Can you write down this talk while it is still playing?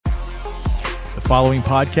The following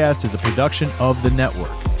podcast is a production of the network.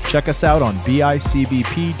 Check us out on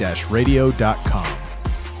bicbp-radio.com.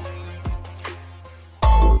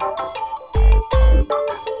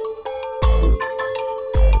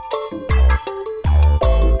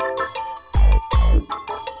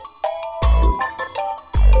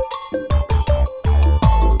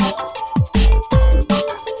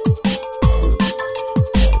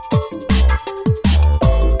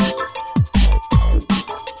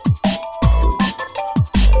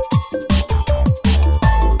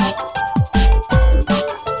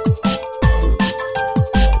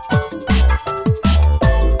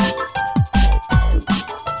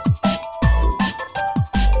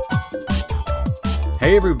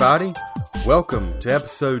 Hey everybody, welcome to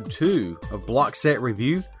episode 2 of Block Set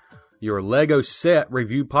Review, your Lego set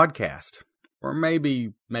review podcast, or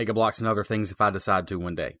maybe Mega Bloks and other things if I decide to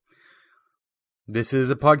one day. This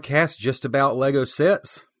is a podcast just about Lego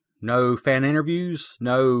sets, no fan interviews,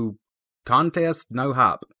 no contest, no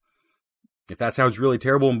hype. If that sounds really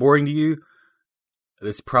terrible and boring to you,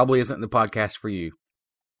 this probably isn't the podcast for you.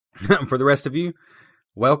 For the rest of you,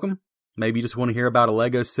 welcome. Maybe you just want to hear about a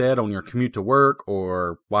Lego set on your commute to work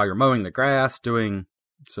or while you're mowing the grass, doing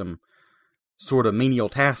some sort of menial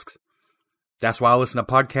tasks. That's why I listen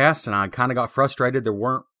to podcasts, and I kind of got frustrated there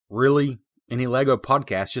weren't really any Lego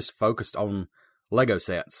podcasts just focused on Lego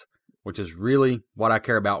sets, which is really what I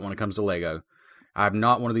care about when it comes to Lego. I'm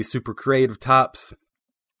not one of these super creative types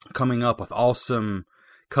coming up with awesome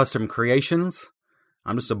custom creations.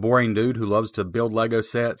 I'm just a boring dude who loves to build Lego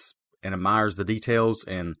sets and admires the details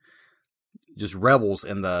and just revels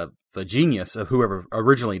in the genius of whoever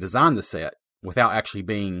originally designed the set without actually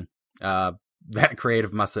being that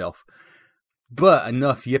creative myself. But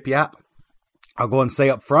enough yip yap. I'll go and say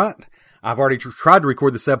up front, I've already tried to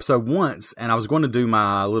record this episode once, and I was going to do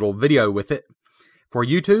my little video with it for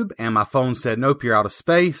YouTube, and my phone said, nope, you're out of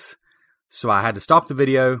space. So I had to stop the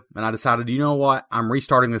video, and I decided, you know what, I'm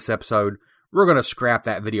restarting this episode. We're going to scrap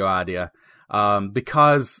that video idea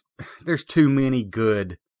because there's too many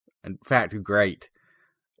good, in fact, great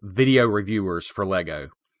video reviewers for Lego.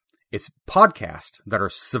 It's podcasts that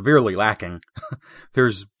are severely lacking.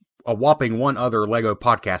 There's a whopping one other Lego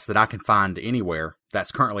podcast that I can find anywhere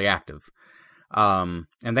that's currently active. And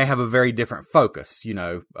they have a very different focus,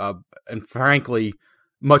 and frankly,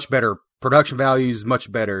 much better production values,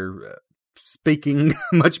 much better speaking,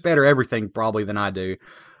 much better everything probably than I do,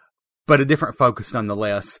 but a different focus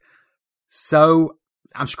nonetheless. So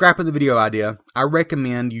I'm scrapping the video idea. I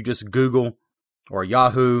recommend you just Google or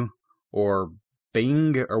Yahoo or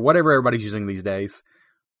Bing or whatever everybody's using these days,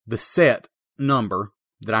 the set number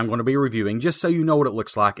that I'm going to be reviewing, just so you know what it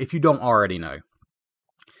looks like if you don't already know.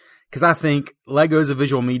 Because I think Lego is a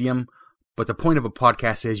visual medium, but the point of a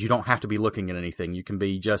podcast is you don't have to be looking at anything. You can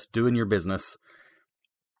be just doing your business,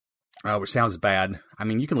 which sounds bad. I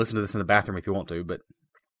mean, you can listen to this in the bathroom if you want to, but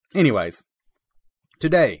anyways,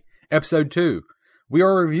 today, episode 2. We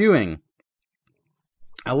are reviewing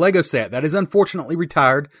a Lego set that is unfortunately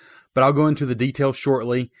retired, but I'll go into the details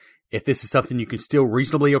shortly if this is something you can still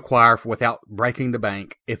reasonably acquire without breaking the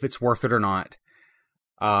bank, if it's worth it or not.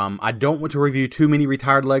 I don't want to review too many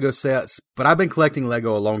retired Lego sets, but I've been collecting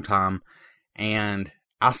Lego a long time, and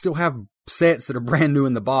I still have sets that are brand new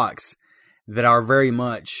in the box that are very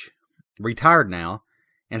much retired now,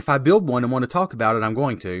 and if I build one and want to talk about it, I'm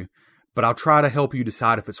going to. But I'll try to help you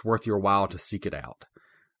decide if it's worth your while to seek it out,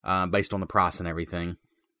 based on the price and everything.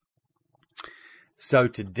 So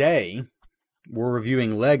today, we're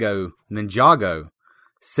reviewing Lego Ninjago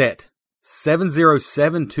set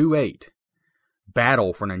 70728,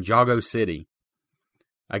 Battle for Ninjago City.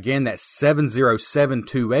 Again, that's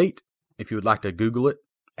 70728, if you would like to Google it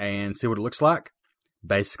and see what it looks like.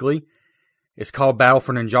 Basically, it's called Battle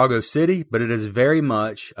for Ninjago City, but it is very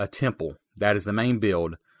much a temple. That is the main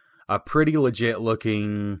build. A pretty legit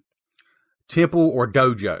looking temple or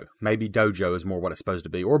dojo. Maybe dojo is more what it's supposed to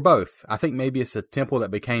be, or both. I think maybe it's a temple that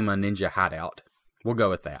became a ninja hideout. We'll go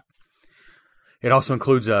with that. It also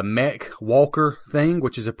includes a mech walker thing,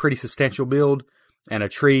 which is a pretty substantial build, and a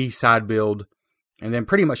tree side build, and then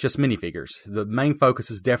pretty much just minifigures. The main focus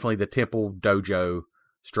is definitely the temple dojo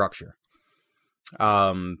structure.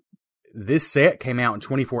 This set came out in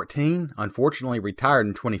 2014, unfortunately retired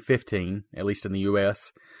in 2015, at least in the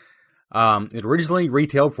US. It originally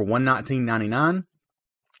retailed for $119.99,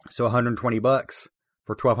 so $120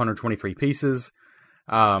 for 1,223 pieces.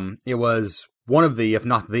 It was one of the, if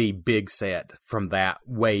not the big set from that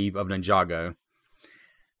wave of Ninjago.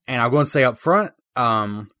 And I'm going to say up front,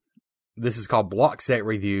 this is called Block Set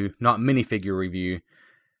Review, not Minifigure Review.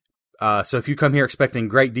 So if you come here expecting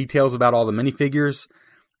great details about all the minifigures,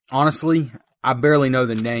 honestly, I barely know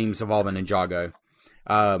the names of all the Ninjago.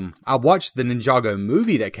 I watched the Ninjago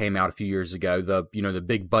movie that came out a few years ago, the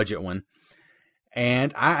big budget one,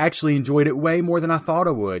 and I actually enjoyed it way more than I thought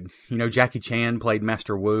I would. Jackie Chan played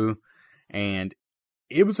Master Wu, and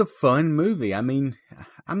it was a fun movie. I mean,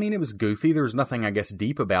 it was goofy. There was nothing, I guess,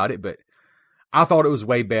 deep about it, but I thought it was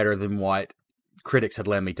way better than what critics had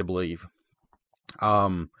led me to believe.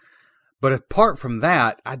 But apart from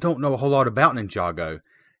that, I don't know a whole lot about Ninjago.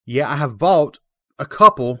 Yeah, I have bought a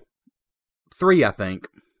couple, 3 I think,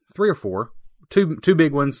 3 or 4, two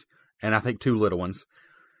big ones, and I think 2 little ones.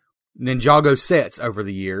 Ninjago sets over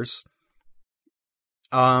the years.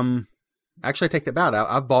 Actually, I take that back.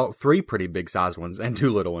 I've bought 3 pretty big size ones and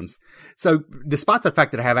 2 little ones. So, despite the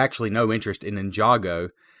fact that I have actually no interest in Ninjago,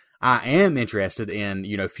 I am interested in,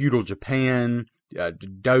 feudal Japan,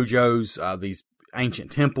 dojos, these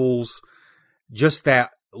ancient temples, just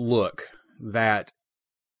that look, that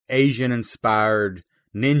Asian-inspired,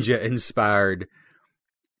 ninja-inspired,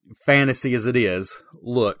 fantasy as it is,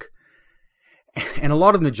 look. And a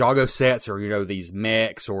lot of Ninjago sets are, these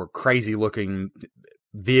mechs or crazy-looking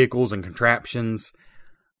vehicles and contraptions.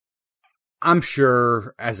 I'm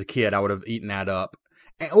sure as a kid I would have eaten that up.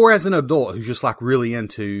 Or as an adult who's just really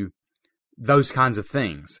into those kinds of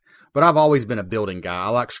things. But I've always been a building guy. I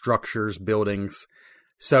like structures, buildings.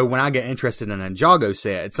 So when I get interested in a Ninjago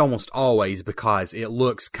set, it's almost always because it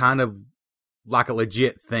looks kind of like a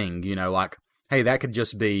legit thing, like, hey, that could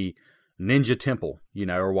just be Ninja Temple,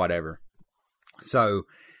 or whatever. So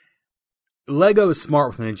Lego is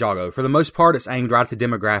smart with Ninjago. For the most part, it's aimed right at the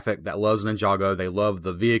demographic that loves Ninjago. They love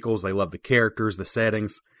the vehicles, they love the characters, the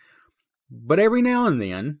settings. But every now and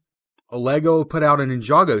then, Lego will put out a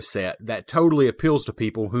Ninjago set that totally appeals to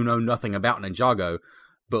people who know nothing about Ninjago,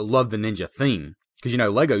 but love the ninja theme. Because,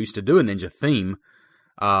 Lego used to do a ninja theme.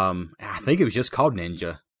 I think it was just called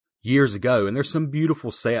Ninja years ago. And there's some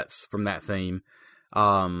beautiful sets from that theme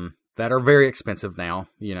that are very expensive now.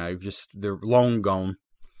 They're long gone.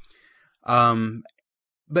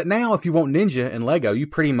 But now, if you want Ninja in Lego, you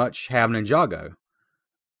pretty much have Ninjago.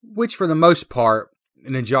 Which, for the most part,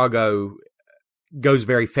 Ninjago goes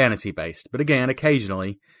very fantasy-based. But again,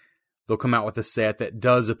 occasionally, they'll come out with a set that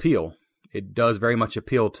does appeal. It does very much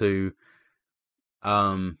appeal to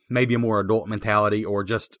maybe a more adult mentality, or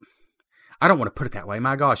just, I don't want to put it that way.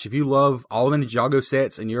 My gosh, if you love all the Ninjago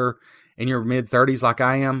sets and you're in your mid-30s like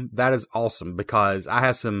I am, that is awesome, because I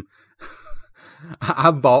have some...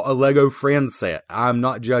 I've bought a Lego Friends set. I'm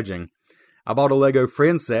not judging. I bought a Lego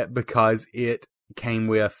Friends set because it came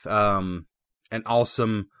with an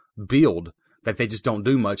awesome build that they just don't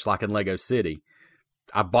do much like in Lego City.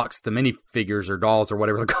 I boxed the minifigures or dolls or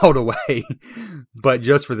whatever they're called away, but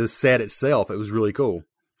just for the set itself, it was really cool.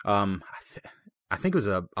 I think it was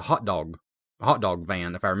a hot dog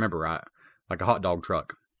van, if I remember right, like a hot dog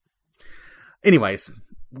truck. Anyways,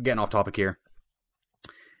 getting off topic here.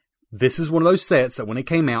 This is one of those sets that when it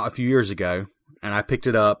came out a few years ago, and I picked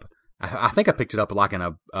it up, I think I picked it up like in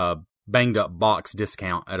a banged up box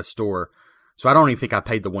discount at a store. So I don't even think I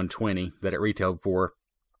paid the $120 that it retailed for.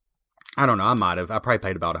 I don't know, I might have. I probably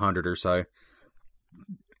paid about $100 or so.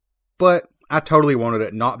 But I totally wanted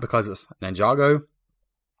it, not because it's Ninjago,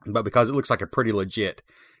 but because it looks like a pretty legit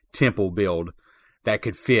temple build that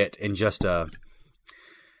could fit in just a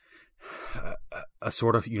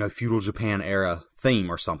sort of, feudal Japan era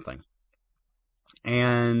theme or something.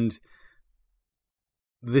 And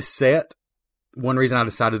this set, one reason I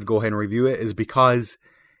decided to go ahead and review it is because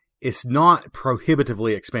it's not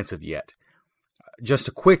prohibitively expensive yet. Just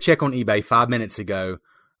a quick check on eBay 5 minutes ago,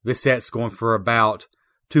 this set's going for about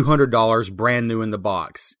 $200 brand new in the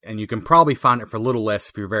box. And you can probably find it for a little less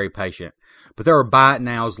if you're very patient. But there are buy it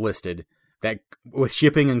nows listed that, with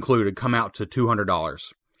shipping included, come out to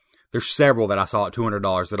 $200. There's several that I saw at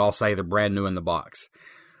 $200 that all say they're brand new in the box.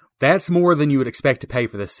 That's more than you would expect to pay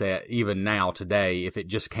for this set, even now, today, if it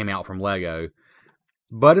just came out from Lego.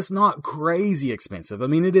 But it's not crazy expensive. I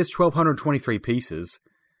mean, it is 1,223 pieces.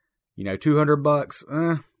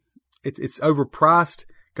 $200, it's overpriced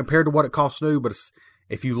compared to what it costs new, but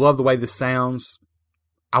if you love the way this sounds,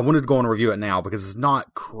 I wanted to go and review it now because it's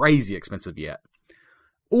not crazy expensive yet.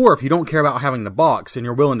 Or if you don't care about having the box and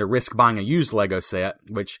you're willing to risk buying a used Lego set,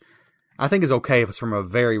 which I think is okay if it's from a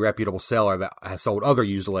very reputable seller that has sold other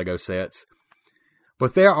used Lego sets.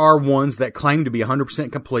 But there are ones that claim to be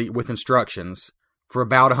 100% complete with instructions for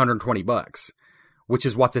about $120, which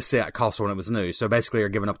is what this set cost when it was new. So basically you're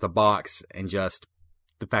giving up the box and just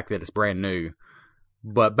the fact that it's brand new,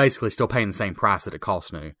 but basically still paying the same price that it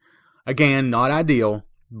costs new. Again, not ideal,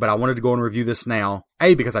 but I wanted to go and review this now.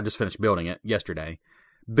 A, because I just finished building it yesterday.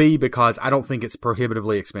 B, because I don't think it's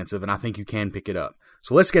prohibitively expensive, and I think you can pick it up.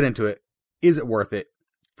 So let's get into it. Is it worth it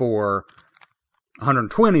for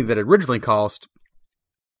 $120 that it originally cost?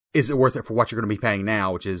 Is it worth it for what you're going to be paying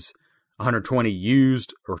now, which is $120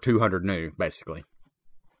 used or $200 new, basically?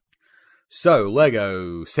 So,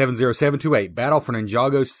 LEGO 70728, Battle for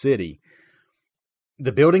Ninjago City.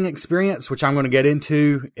 The building experience, which I'm going to get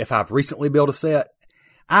into if I've recently built a set.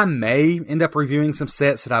 I may end up reviewing some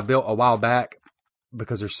sets that I built a while back,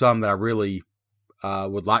 because there's some that I really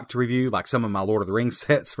would like to review, like some of my Lord of the Rings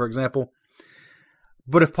sets, for example.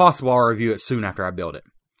 But if possible, I'll review it soon after I build it.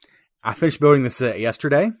 I finished building this set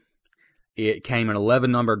yesterday. It came in 11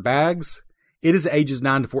 numbered bags. It is ages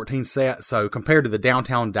 9 to 14 set, so compared to the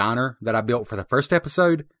Downtown Diner that I built for the first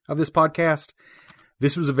episode of this podcast,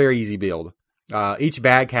 this was a very easy build. Each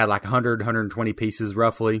bag had like 100, 120 pieces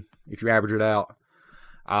roughly, if you average it out.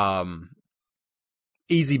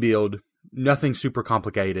 Easy build, nothing super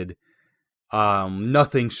complicated,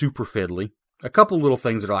 nothing super fiddly. A couple little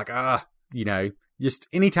things that are like, just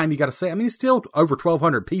anytime you got a set, it's still over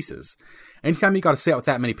 1,200 pieces. Anytime you got a set with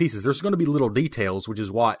that many pieces, there's going to be little details, which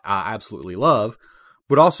is what I absolutely love,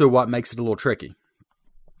 but also what makes it a little tricky.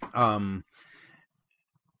 But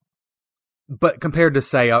compared to,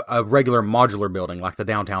 say, a regular modular building like the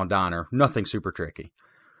Downtown Diner, nothing super tricky.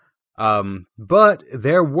 But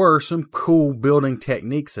there were some cool building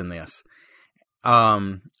techniques in this.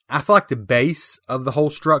 I feel like the base of the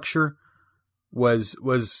whole structure was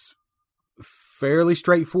fairly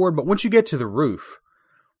straightforward, but once you get to the roof,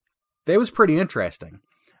 that was pretty interesting.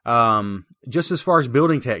 Just as far as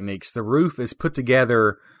building techniques, the roof is put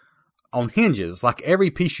together on hinges. Like every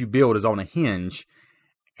piece you build is on a hinge,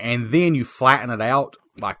 and then you flatten it out,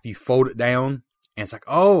 like you fold it down, and it's like,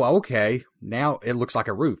 oh, okay, now it looks like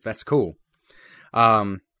a roof. That's cool.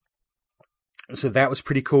 So that was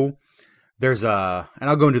pretty cool. There's and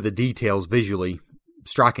I'll go into the details visually,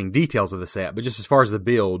 striking details of the set, but just as far as the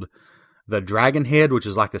build, the dragon head, which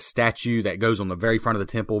is like the statue that goes on the very front of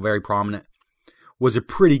the temple, very prominent, was a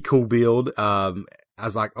pretty cool build. I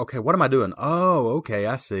was like, okay, what am I doing? Oh, okay,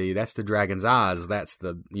 I see. That's the dragon's eyes. That's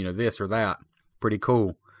the, this or that. Pretty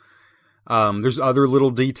cool. There's other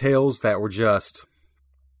little details that were just,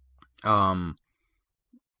 I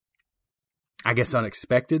guess,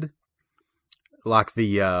 unexpected. Like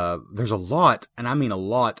there's a lot, and I mean a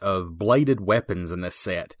lot, of bladed weapons in this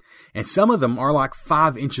set. And some of them are like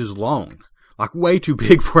 5 inches long. Like way too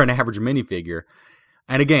big for an average minifigure.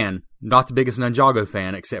 And again, not the biggest Ninjago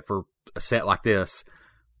fan, except for a set like this.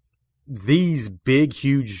 These big,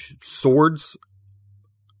 huge swords,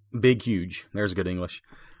 there's good English.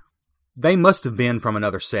 They must have been from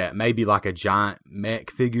another set. Maybe like a giant mech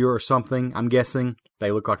figure or something, I'm guessing.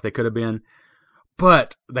 They look like they could have been.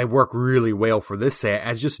 But they work really well for this set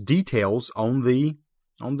as just details on the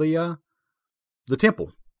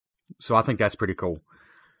temple. So I think that's pretty cool.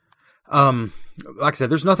 Like I said,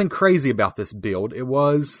 there's nothing crazy about this build. It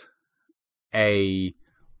was a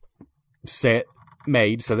set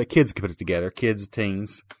made so that kids could put it together. Kids,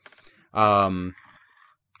 teens. I'm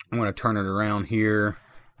going to turn it around here.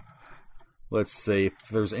 Let's see if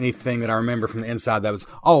there's anything that I remember from the inside that was...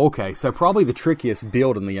 Oh, okay. So probably the trickiest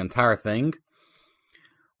build in the entire thing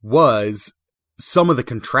was some of the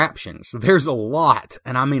contraptions. There's a lot,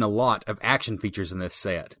 and I mean a lot, of action features in this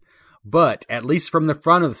set. But, at least from the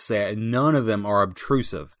front of the set, none of them are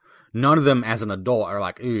obtrusive. None of them, as an adult, are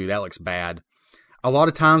like, ooh, that looks bad. A lot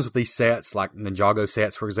of times with these sets, like Ninjago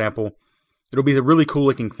sets, for example, it'll be the really cool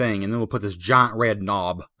looking thing, and then we'll put this giant red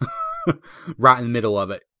knob right in the middle of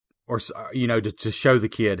it. Or, to show the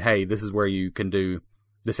kid, hey, this is where you can do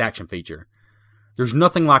this action feature. There's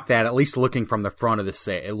nothing like that, at least looking from the front of the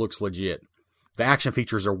set. It looks legit. The action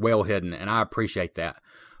features are well hidden, and I appreciate that.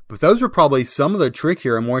 But those are probably some of the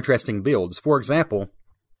trickier and more interesting builds. For example,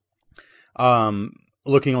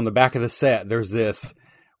 looking on the back of the set, there's this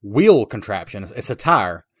wheel contraption. It's a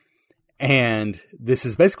tire. And this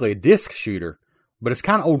is basically a disc shooter, but it's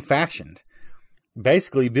kind of old-fashioned.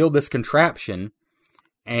 Basically, build this contraption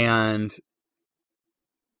and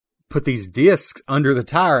put these discs under the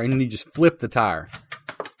tire, and then you just flip the tire.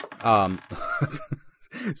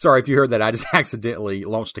 Sorry if you heard that. I just accidentally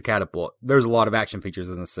launched a catapult. There's a lot of action features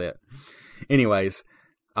in the set. Anyways,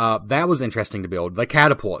 that was interesting to build. The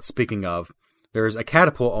catapult, speaking of, there's a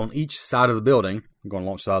catapult on each side of the building. I'm going to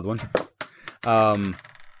launch the other one.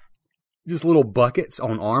 Just little buckets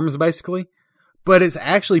on arms, basically. But it's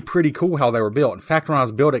actually pretty cool how they were built. In fact, when I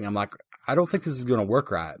was building, I'm like, I don't think this is going to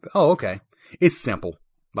work right. Oh, okay. It's simple.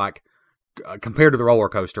 Like, compared to the roller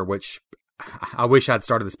coaster, which I wish I'd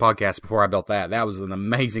started this podcast before I built that. That was an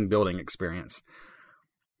amazing building experience.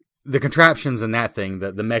 the contraptions in that thing,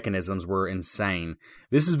 the mechanisms were insane.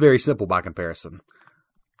 This is very simple by comparison,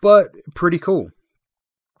 but pretty cool.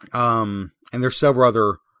 And there's several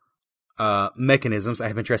other mechanisms that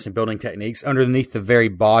have interesting building techniques. Underneath the very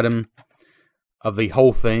bottom of the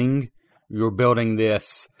whole thing, you're building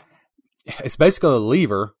this. It's basically a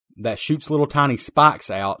lever that shoots little tiny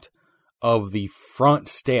spikes out of the front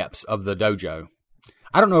steps of the dojo.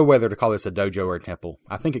 I don't know whether to call this a dojo or a temple.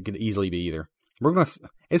 I think it could easily be either.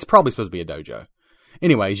 It's probably supposed to be a dojo.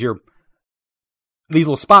 Anyways, these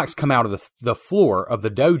little spikes come out of the floor of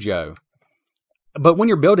the dojo. But when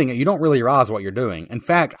you're building it, you don't really realize what you're doing. In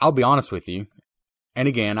fact, I'll be honest with you. And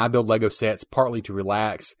again, I build Lego sets partly to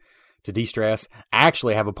relax, to de-stress. I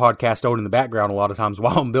actually have a podcast on in the background a lot of times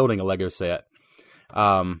while I'm building a Lego set.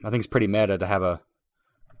 I think it's pretty meta to have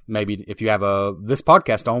maybe if you have this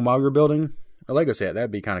podcast on while you're building a Lego set,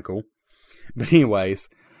 that'd be kind of cool. But anyways,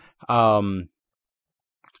 I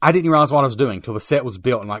didn't realize what I was doing till the set was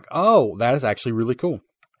built and like, oh, that is actually really cool.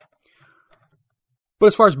 But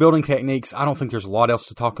as far as building techniques, I don't think there's a lot else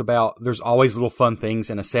to talk about. There's always little fun things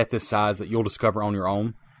in a set this size that you'll discover on your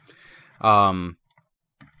own. And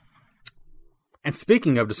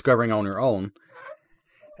speaking of discovering on your own,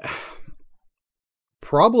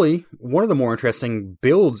 probably one of the more interesting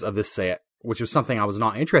builds of this set, which was something I was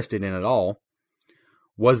not interested in at all,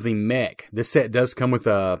 was the mech. This set does come with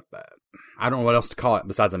I don't know what else to call it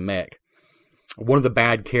besides a mech. One of the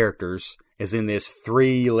bad characters is in this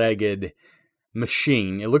 3-legged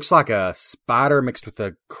machine. It looks like a spider mixed with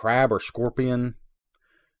a crab or scorpion.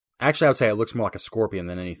 Actually, I would say it looks more like a scorpion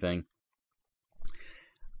than anything.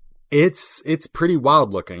 It's pretty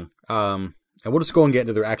wild looking. And we'll just go and get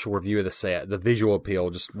into the actual review of the set, the visual appeal,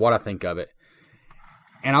 just what I think of it.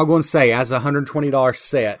 And I'll go and say, as a $120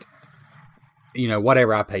 set,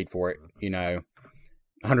 whatever I paid for it,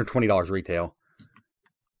 $120 retail,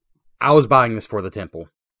 I was buying this for the temple.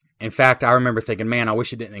 In fact, I remember thinking, man, I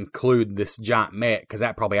wish it didn't include this giant mech, because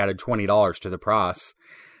that probably added $20 to the price.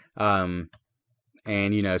 And,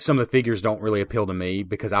 some of the figures don't really appeal to me,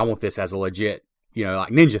 because I want this as a legit,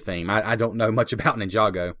 like ninja theme. I don't know much about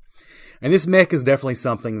Ninjago. And this mech is definitely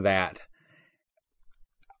something that,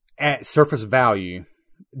 at surface value,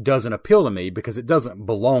 doesn't appeal to me, because it doesn't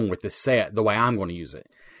belong with this set the way I'm going to use it.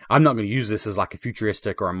 I'm not going to use this as like a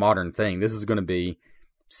futuristic or a modern thing. This is going to be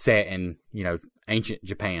set in, ancient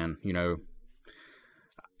Japan,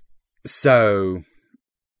 So,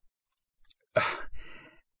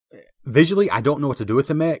 visually, I don't know what to do with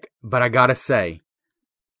the mech, but I gotta say,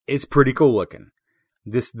 it's pretty cool looking.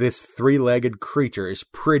 This 3-legged creature is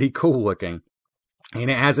pretty cool looking. And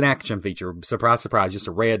it has an action feature. Surprise, surprise, just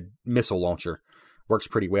a red missile launcher. Works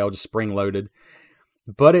pretty well, just spring-loaded.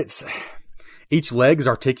 But each leg is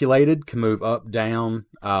articulated, can move up, down,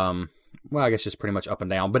 well, I guess just pretty much up and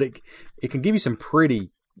down. But it can give you some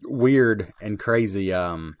pretty weird and crazy,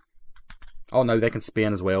 oh no, they can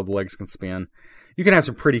spin as well. The legs can spin. You can have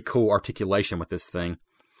some pretty cool articulation with this thing.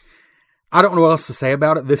 I don't know what else to say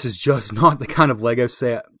about it. This is just not the kind of Lego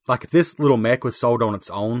set. Like, if this little mech was sold on its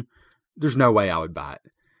own, there's no way I would buy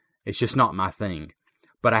it. It's just not my thing.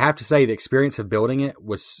 But I have to say, the experience of building it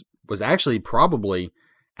was actually probably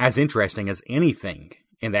as interesting as anything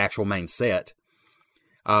in the actual main set.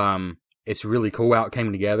 It's really cool how it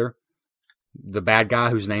came together. The bad guy,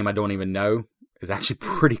 whose name I don't even know, is actually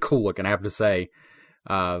pretty cool looking, I have to say.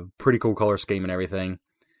 Pretty cool color scheme and everything.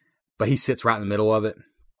 But he sits right in the middle of it.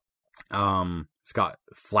 It's got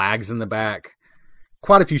flags in the back.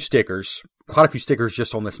 Quite a few stickers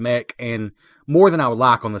just on this mech, and more than I would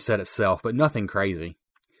like on the set itself, but nothing crazy.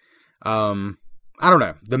 I don't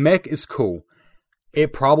know. The mech is cool.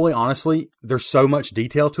 It probably, honestly, there's so much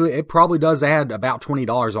detail to it, it probably does add about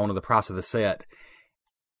 $20 onto the price of the set.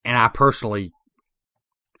 And I personally,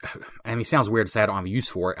 it sounds weird to say I don't have a use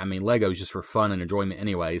for it. I mean, Lego's just for fun and enjoyment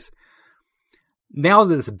anyways. Now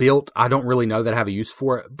that it's built, I don't really know that I have a use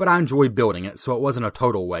for it, but I enjoy building it, so it wasn't a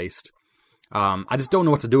total waste. I just don't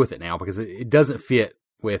know what to do with it now, because it doesn't fit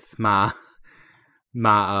with my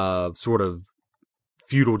sort of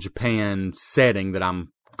feudal Japan setting that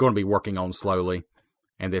I'm going to be working on slowly.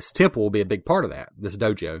 And this temple will be a big part of that, this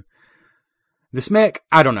dojo. This mech,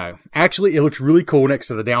 I don't know. Actually, it looks really cool next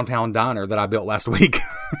to the downtown diner that I built last week.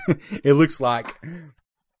 It looks like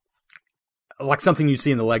something you'd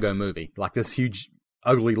see in the Lego movie. Like this huge,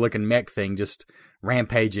 ugly-looking mech thing just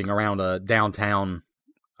rampaging around a downtown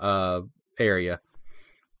area.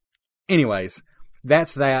 Anyways,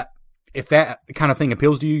 that's that. If that kind of thing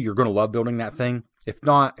appeals to you, you're going to love building that thing. If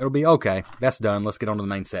not, it'll be okay. That's done. Let's get on to the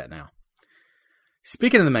main set now.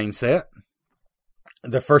 Speaking of the main set,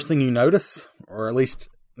 the first thing you notice, or at least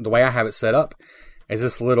the way I have it set up, is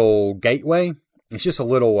this little gateway. It's just a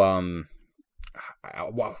little,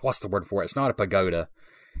 what's the word for it? It's not a pagoda.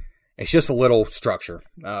 It's just a little structure,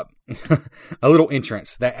 a little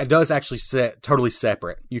entrance that does actually sit totally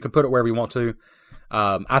separate. You can put it wherever you want to.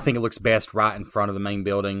 I think it looks best right in front of the main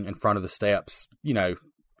building, in front of the steps, a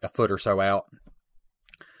foot or so out.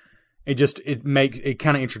 It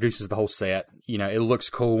kind of introduces the whole set. It looks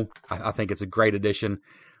cool. I think it's a great addition.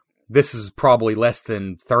 This is probably less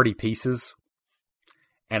than 30 pieces,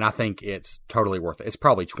 and I think it's totally worth it. It's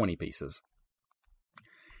probably 20 pieces.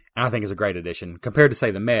 And I think it's a great addition compared to,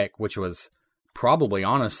 say, the mech, which was probably,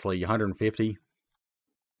 honestly, 150,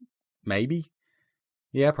 maybe.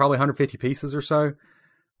 Yeah, probably 150 pieces or so.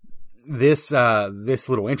 This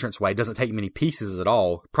little entranceway doesn't take many pieces at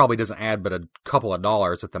all. Probably doesn't add but a couple of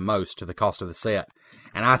dollars at the most to the cost of the set.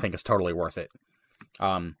 And I think it's totally worth it.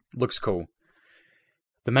 Looks cool.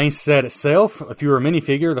 The main set itself, if you were a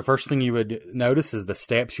minifigure, the first thing you would notice is the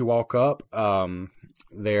steps you walk up.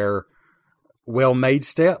 They're well-made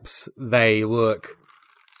steps. They look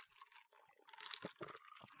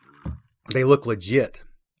legit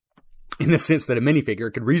in the sense that a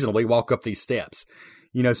minifigure could reasonably walk up these steps.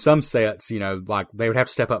 Some sets, like they would have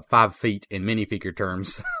to step up 5 feet in minifigure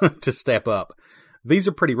terms to step up. These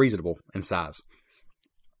are pretty reasonable in size.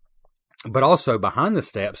 But also behind the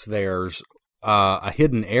steps, there's a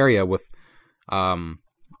hidden area with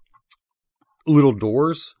little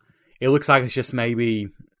doors. It looks like it's just maybe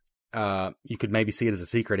you could maybe see it as a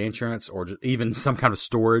secret entrance or even some kind of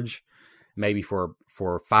storage, maybe for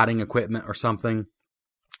fighting equipment or something.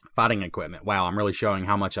 Fighting equipment. Wow, I'm really showing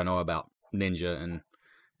how much I know about ninja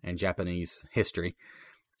and Japanese history.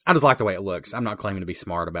 I just like the way it looks. I'm not claiming to be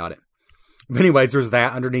smart about it. But anyways, there's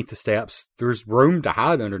that underneath the steps. There's room to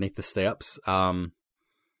hide underneath the steps. You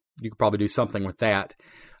could probably do something with that.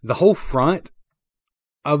 The whole front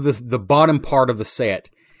of the bottom part of the set,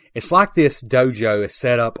 it's like this dojo is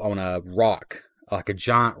set up on a rock, like a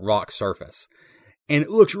giant rock surface. And it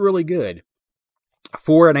looks really good.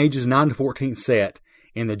 For an ages 9 to 14 set,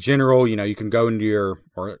 in the general, you can go into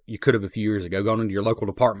or you could have a few years ago, gone into your local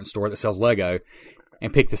department store that sells Lego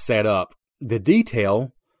and pick the set up. The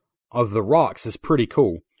detail of the rocks is pretty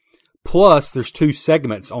cool. Plus, there's 2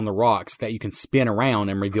 segments on the rocks that you can spin around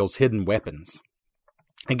and reveals hidden weapons.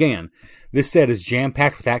 Again, this set is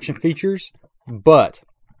jam-packed with action features, but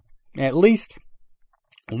at least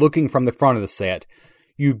looking from the front of the set,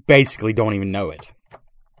 you basically don't even know it.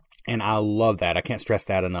 And I love that. I can't stress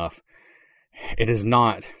that enough. It is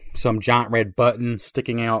not some giant red button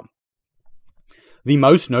sticking out. The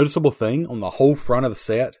most noticeable thing on the whole front of the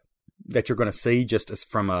set that you're going to see just as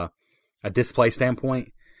from a display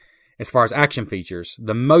standpoint, as far as action features,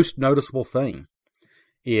 the most noticeable thing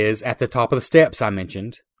is at the top of the steps I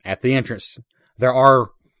mentioned, at the entrance,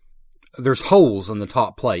 there's holes in the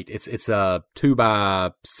top plate. It's a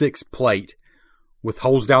 2x6 plate with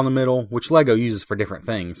holes down the middle, which Lego uses for different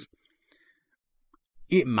things.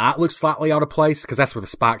 It might look slightly out of place because that's where the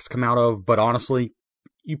spikes come out of, but honestly,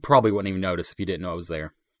 you probably wouldn't even notice if you didn't know it was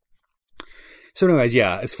there. So anyways,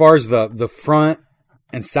 yeah, as far as the front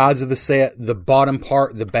and sides of the set, the bottom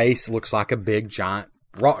part, the base, looks like a big giant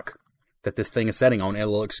rock that this thing is sitting on. It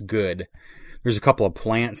looks good. There's a couple of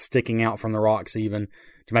plants sticking out from the rocks even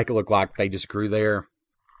to make it look like they just grew there.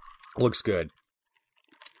 It looks good.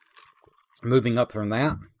 Moving up from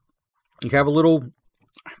that, you have a little,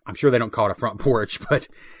 I'm sure they don't call it a front porch, but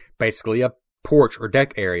basically a porch or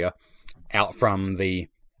deck area out from the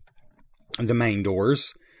main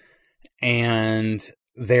doors. And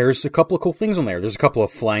there's a couple of cool things on there. There's a couple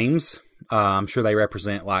of flames. I'm sure they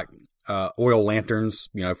represent like oil lanterns,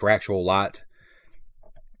 for actual light.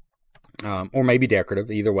 Or maybe decorative,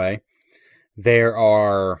 either way. There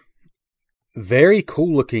are very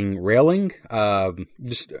cool looking railing,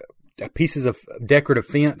 just pieces of decorative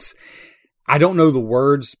fence. I don't know the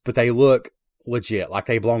words, but they look legit, like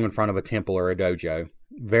they belong in front of a temple or a dojo.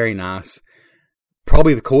 Very nice.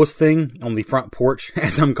 Probably the coolest thing on the front porch,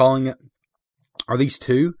 as I'm calling it, are these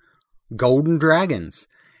 2 golden dragons.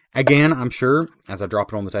 Again, I'm sure, as I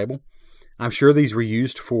drop it on the table, I'm sure these were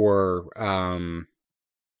used for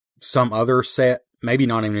some other set, maybe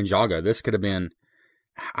not even Ninjago. This could have been,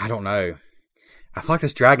 I don't know. I feel like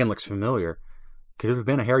this dragon looks familiar. Could it have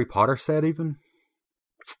been a Harry Potter set even?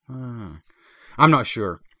 I'm not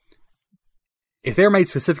sure. If they're made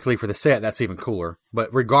specifically for the set, that's even cooler.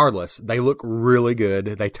 But regardless, they look really good.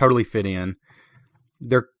 They totally fit in.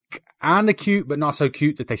 They're kind of cute, but not so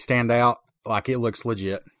cute that they stand out. Like, it looks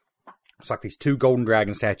legit. It's like these 2 golden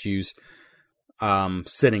dragon statues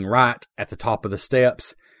sitting right at the top of the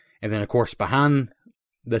steps. And then, of course, behind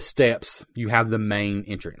the steps, you have the main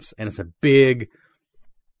entrance. And it's a big,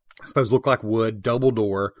 supposed to look like wood, double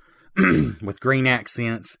door, with green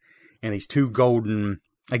accents, and these two golden,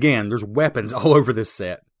 again, there's weapons all over this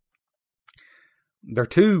set. They're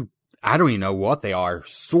two, I don't even know what they are,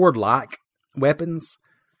 sword-like weapons,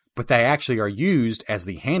 but they actually are used as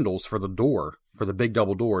the handles for the door, for the big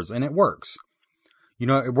double doors, and it works. You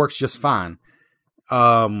know, it works just fine.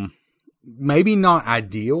 Maybe not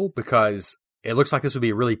ideal, because it looks like this would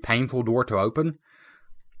be a really painful door to open.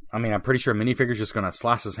 I mean, I'm pretty sure a minifigure's just going to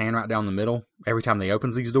slice his hand right down the middle every time they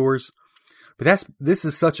opens these doors. But this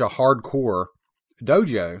is such a hardcore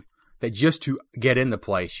dojo that just to get in the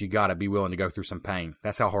place, you got to be willing to go through some pain.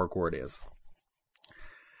 That's how hardcore it is.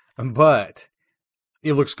 But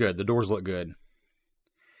it looks good. The doors look good.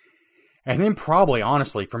 And then probably,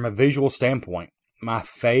 honestly, from a visual standpoint, my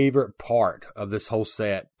favorite part of this whole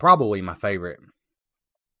set, probably my favorite,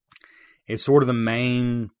 is sort of the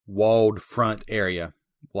main walled front area.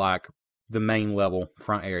 Like the main level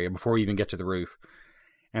front area before you even get to the roof.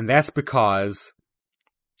 And that's because,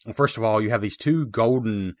 well, first of all, you have these two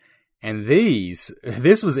golden, and this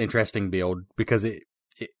was an interesting build because it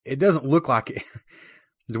doesn't look like,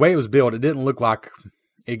 the way it was built, it didn't look like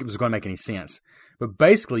it was going to make any sense. But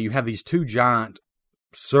basically, you have these two giant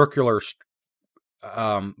circular,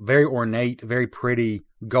 very ornate, very pretty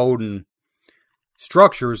golden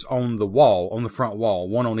structures on the wall, on the front wall,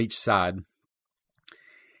 one on each side.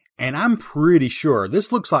 And I'm pretty sure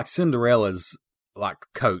this looks like Cinderella's like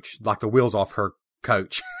coach, like the wheels off her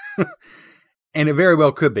coach. And it very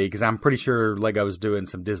well could be, because I'm pretty sure Lego's doing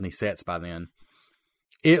some Disney sets by then.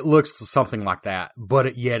 It looks something like that,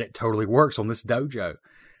 but yet it totally works on this dojo.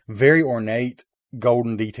 Very ornate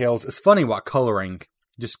golden details. It's funny what coloring,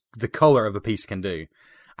 just the color of a piece can do.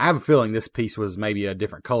 I have a feeling this piece was maybe a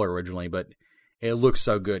different color originally, but it looks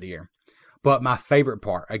so good here. But my favorite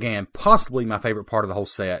part, again, possibly my favorite part of the whole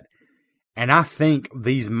set, and I think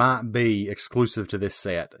these might be exclusive to this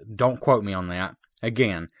set. Don't quote me on that.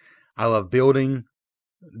 Again, I love building,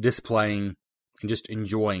 displaying, and just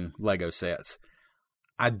enjoying Lego sets.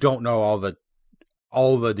 I don't know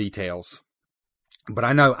all the details, but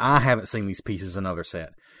I know I haven't seen these pieces in another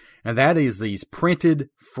set. And that is these printed,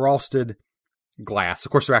 frosted glass.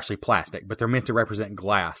 Of course, they're actually plastic, but they're meant to represent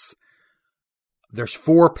glass. There's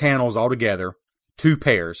 4 panels altogether, 2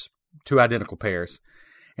 pairs, 2 identical pairs.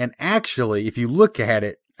 And actually, if you look at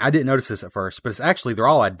it, I didn't notice this at first, but it's actually, they're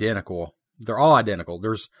all identical. They're all identical.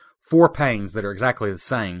 There's 4 panes that are exactly the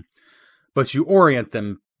same, but you orient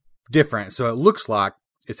them different, so it looks like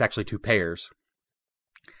it's actually 2 pairs.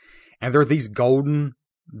 And there are these golden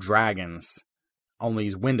dragons on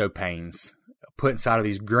these window panes put inside of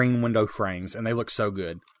these green window frames, and they look so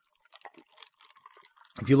good.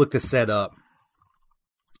 If you look this set up,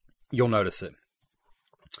 you'll notice it.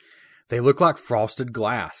 They look like frosted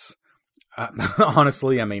glass.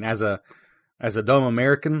 Honestly, I mean, as a dumb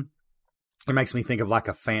American, it makes me think of like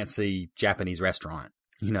a fancy Japanese restaurant,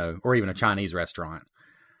 you know, or even a Chinese restaurant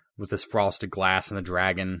with this frosted glass and the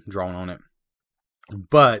dragon drawn on it.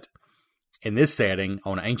 But in this setting,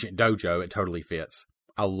 on an ancient dojo, it totally fits.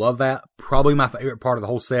 I love that. Probably my favorite part of the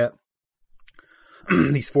whole set.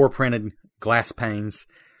 These 4 printed glass panes.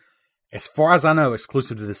 As far as I know,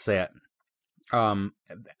 exclusive to this set.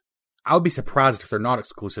 I would be surprised if they're not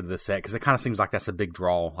exclusive to this set, because it kind of seems like that's a big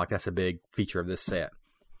draw, like that's a big feature of this set.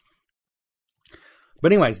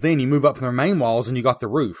 But anyways, then you move up from the main walls and you got the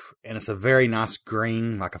roof, and it's a very nice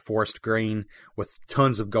green, like a forest green, with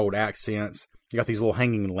tons of gold accents. You got these little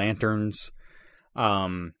hanging lanterns.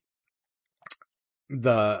 Like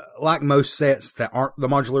most sets that aren't the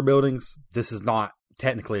modular buildings, this is not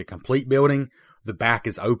technically a complete building. The back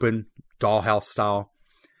is open, dollhouse style.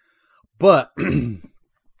 But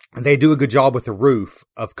they do a good job with the roof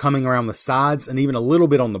of coming around the sides and even a little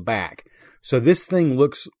bit on the back. So this thing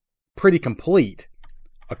looks pretty complete.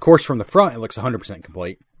 Of course, from the front, it looks 100%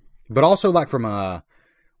 complete. But also like from a,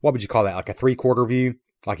 what would you call that? Like a 3/4 view?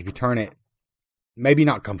 Like if you turn it, maybe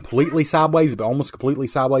not completely sideways, but almost completely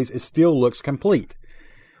sideways, it still looks complete.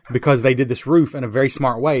 Because they did this roof in a very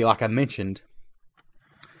smart way, like I mentioned,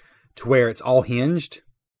 to where it's all hinged.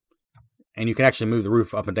 And you can actually move the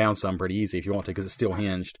roof up and down some pretty easy if you want to, because it's still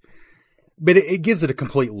hinged. But it gives it a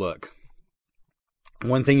complete look.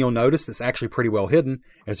 One thing you'll notice that's actually pretty well hidden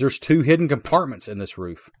is there's 2 hidden compartments in this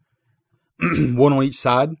roof. One on each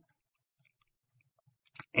side.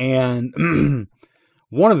 And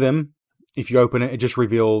one of them, if you open it, it just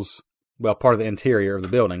reveals, well, part of the interior of the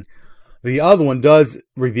building. The other one does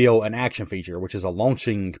reveal an action feature, which is a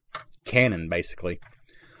launching cannon, basically.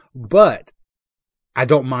 But I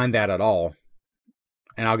don't mind that at all.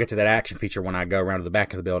 And I'll get to that action feature when I go around to the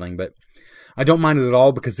back of the building. But I don't mind it at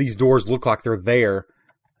all because these doors look like they're there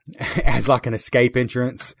as like an escape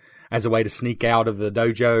entrance, as a way to sneak out of the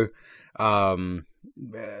dojo.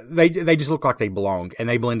 They just look like they belong, and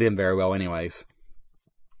they blend in very well anyways.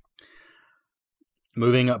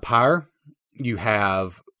 Moving up higher, you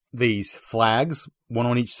have these flags, one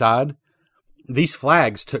on each side. These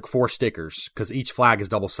flags took 4 stickers, because each flag is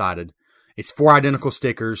double-sided. It's 4 identical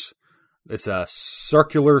stickers. It's a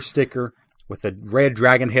circular sticker with a red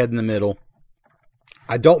dragon head in the middle.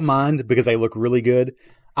 I don't mind because they look really good.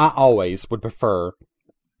 I always would prefer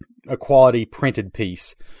a quality printed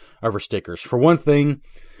piece over stickers. For one thing,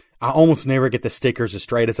 I almost never get the stickers as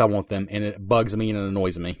straight as I want them, and it bugs me and it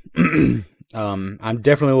annoys me. I'm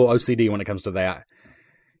definitely a little OCD when it comes to that.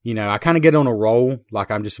 You know, I kind of get on a roll,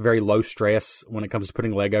 like I'm just very low stress when it comes to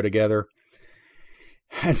putting Lego together.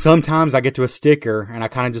 And sometimes I get to a sticker and I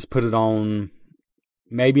kind of just put it on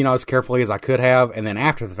maybe not as carefully as I could have. And then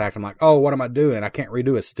after the fact, I'm like, oh, what am I doing? I can't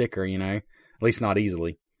redo a sticker, you know, at least not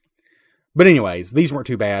easily. But anyways, these weren't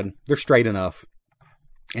too bad. They're straight enough.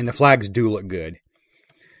 And the flags do look good.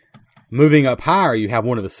 Moving up higher, you have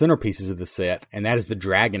one of the centerpieces of the set, and that is the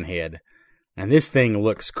dragon head. And this thing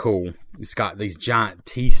looks cool. It's got these giant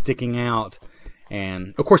teeth sticking out.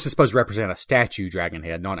 And, of course, it's supposed to represent a statue dragon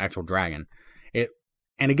head, not an actual dragon.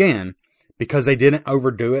 And again, because they didn't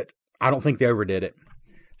overdo it, I don't think they overdid it.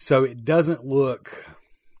 So it doesn't look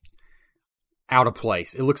out of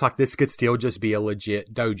place. It looks like this could still just be a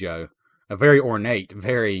legit dojo. A very ornate,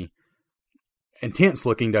 very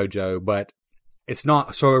intense-looking dojo, but it's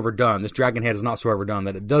not so overdone. This dragon head is not so overdone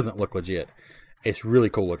that it doesn't look legit. It's really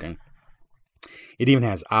cool looking. It even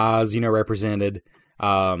has eyes, you know, represented.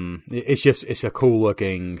 It's a cool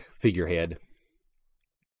looking figurehead.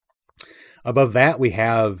 Above that, we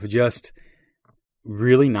have just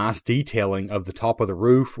really nice detailing of the top of the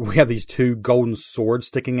roof. We have these 2 golden swords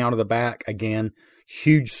sticking out of the back. Again,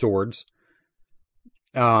 huge swords.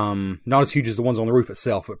 Not as huge as the ones on the roof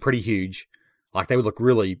itself, but pretty huge. Like they would look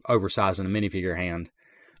really oversized in a minifigure hand.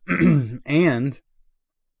 And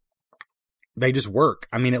they just work.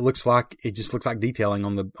 I mean, it just looks like detailing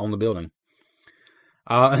on the building.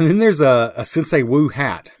 And then there's a Sensei Wu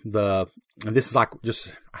hat. And this is like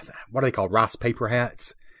just, what are they called? Rice paper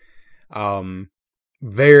hats.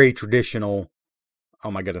 Very traditional. Oh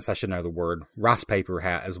my goodness, I should know the word. Rice paper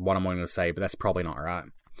hat is what I'm going to say, but that's probably not right.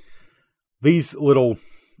 These little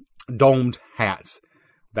domed hats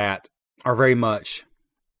that are very much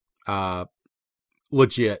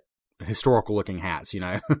legit, historical looking hats, you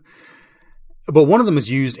know. But one of them is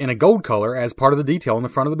used in a gold color as part of the detail in the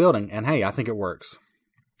front of the building. And hey, I think it works.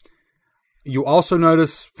 You also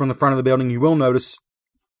notice from the front of the building, you will notice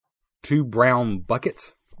 2 brown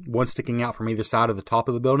buckets, one sticking out from either side of the top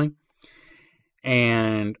of the building.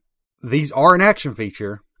 And these are an action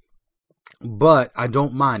feature, but I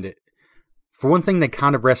don't mind it. For one thing, they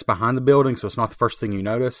kind of rest behind the building, so it's not the first thing you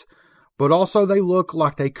notice. But also, they look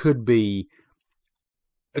like they could be,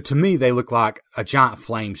 to me, they look like a giant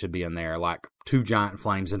flame should be in there, like 2 giant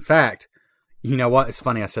flames. In fact, you know what? It's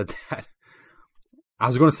funny I said that. I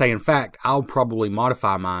was going to say, in fact, I'll probably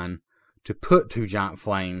modify mine to put 2 giant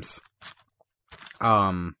flames.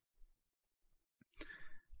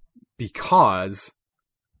 Because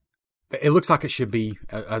it looks like it should be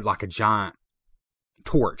like a giant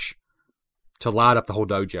torch to light up the whole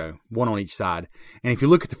dojo, one on each side. And if you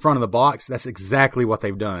look at the front of the box, that's exactly what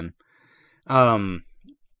they've done.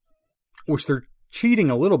 Which they're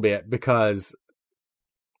cheating a little bit because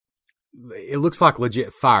it looks like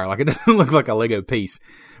legit fire. Like it doesn't look like a Lego piece.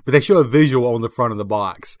 But they show a visual on the front of the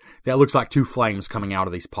box that looks like 2 flames coming out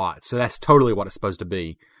of these pots. So that's totally what it's supposed to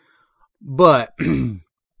be. But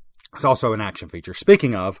it's also an action feature.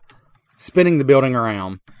 Speaking of spinning the building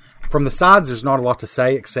around, from the sides there's not a lot to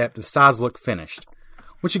say except the sides look finished.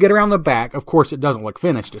 Once you get around the back, of course it doesn't look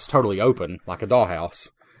finished. It's totally open, like a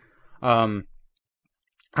dollhouse. I'm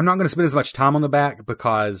not going to spend as much time on the back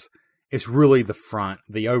because it's really the front,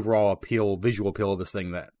 the overall appeal, visual appeal of this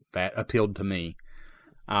thing that appealed to me.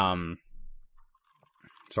 Sorry,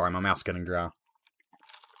 my mouth's getting dry.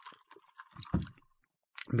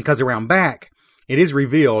 Because around back, it is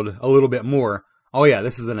revealed a little bit more. Oh yeah,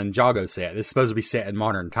 this is an Ninjago set. This is supposed to be set in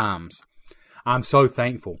modern times. I'm so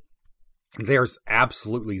thankful. There's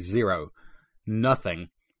absolutely nothing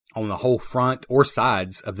on the whole front or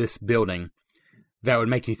sides of this building that would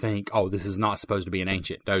make you think, oh, this is not supposed to be an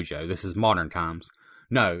ancient dojo. This is modern times.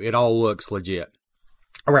 No, it all looks legit.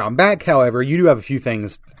 Around back, however, you do have a few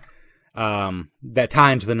things that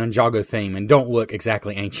tie into the Ninjago theme and don't look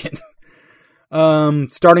exactly ancient.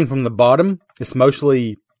 Starting from the bottom, it's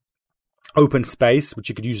mostly open space, which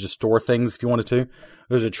you could use to store things if you wanted to.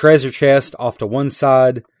 There's a treasure chest off to one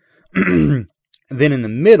side, and Then in the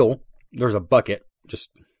middle, there's a bucket,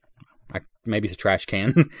 maybe it's a trash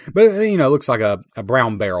can, but it looks like a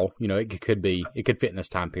brown barrel. It could fit in this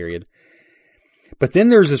time period. But then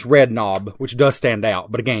there's this red knob, which does stand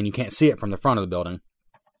out, but again, you can't see it from the front of the building.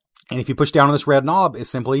 And if you push down on this red knob, it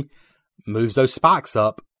simply moves those spikes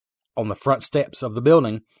up on the front steps of the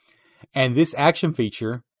building. And this action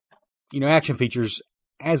feature, action features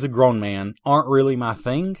as a grown man aren't really my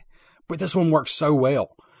thing, but this one works so well.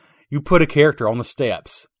 You put a character on the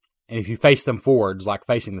steps, and if you face them forwards, like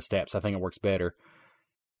facing the steps, I think it works better.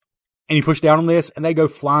 And you push down on this, and they go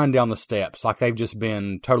flying down the steps like they've just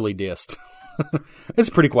been totally dissed. It's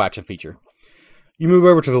a pretty cool action feature. You move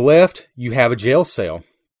over to the left, you have a jail cell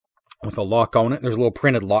with a lock on it. There's a little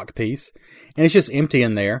printed lock piece, and it's just empty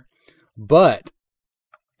in there. But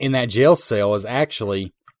in that jail cell is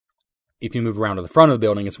actually, if you move around to the front of the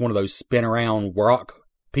building, it's one of those spin around rock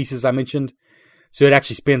pieces I mentioned. So it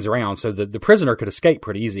actually spins around, so the prisoner could escape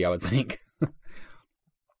pretty easy, I would think.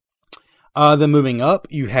 Then moving up,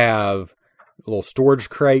 you have a little storage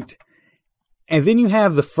crate. And then you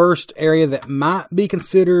have the first area that might be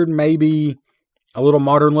considered maybe a little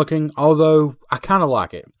modern looking, although I kind of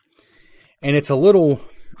like it. And it's a little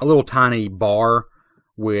tiny bar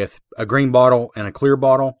with a green bottle and a clear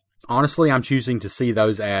bottle. Honestly, I'm choosing to see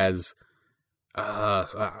those as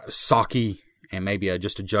sake and maybe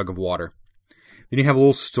just a jug of water. Then you have a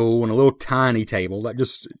little stool and a little tiny table,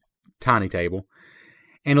 tiny table,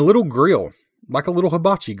 and a little grill, like a little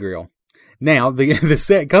hibachi grill. Now, the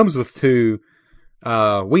set comes with two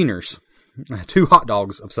wieners, two hot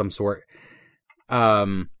dogs of some sort.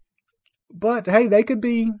 But hey, they could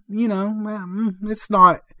be, it's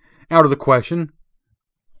not out of the question.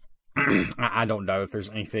 I don't know if there's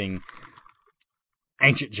anything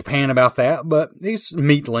ancient Japan about that, but these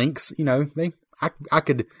meat links, I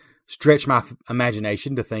could stretch my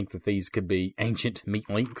imagination to think that these could be ancient meat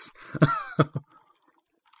links.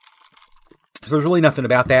 So there's really nothing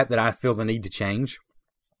about that I feel the need to change.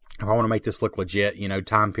 If I want to make this look legit,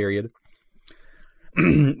 time period.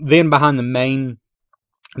 Then behind the main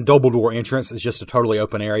double door entrance is just a totally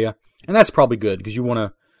open area. And that's probably good because you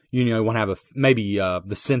want to have maybe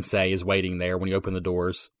the sensei is waiting there when you open the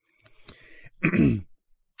doors. And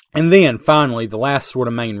then finally, the last sort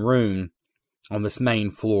of main room on this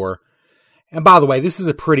main floor. And by the way, this is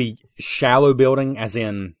a pretty shallow building, as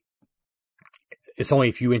in it's only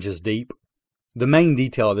a few inches deep. The main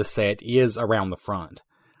detail of this set is around the front.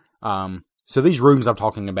 So these rooms I'm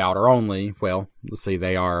talking about are only, let's see,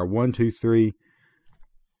 they are 1, 2, 3,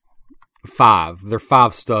 5. They're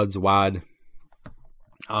 5 studs wide.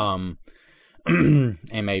 And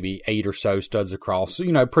maybe 8 or so studs across.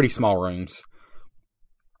 So, pretty small rooms.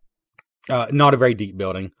 Not a very deep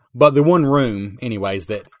building. But the one room, anyways,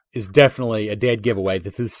 that is definitely a dead giveaway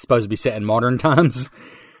that this is supposed to be set in modern times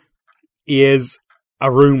is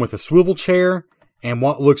a room with a swivel chair and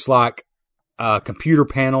what looks like a computer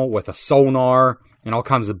panel with a sonar and all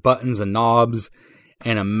kinds of buttons and knobs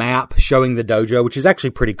and a map showing the dojo, which is actually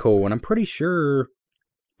pretty cool. And I'm pretty sure,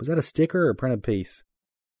 was that a sticker or a printed piece?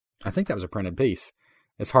 I think that was a printed piece.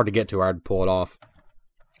 It's hard to get to or I'd pull it off.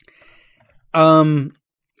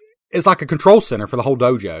 It's like a control center for the whole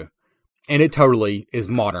dojo. And it totally is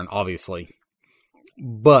modern, obviously.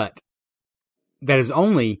 But that is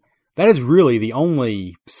really the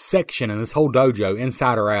only section in this whole dojo,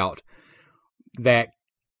 inside or out, that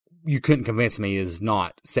you couldn't convince me is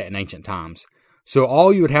not set in ancient times. So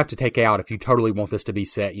all you would have to take out if you totally want this to be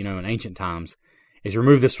set, in ancient times, is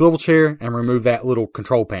remove the swivel chair and remove that little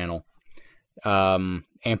control panel. And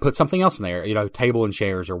put something else in there, table and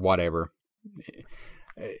chairs or whatever.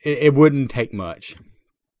 It wouldn't take much.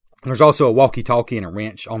 There's also a walkie-talkie and a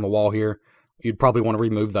wrench on the wall here. You'd probably want to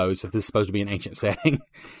remove those if this is supposed to be an ancient setting.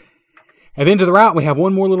 And then to the right, we have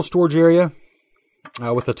one more little storage area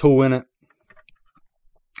with a tool in it.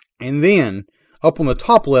 And then, up on the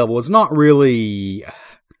top level, it's not really,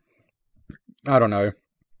 I don't know,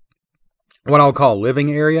 what I'll call a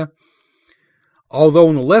living area. Although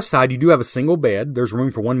on the left side, you do have a single bed. There's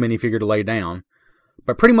room for one minifigure to lay down.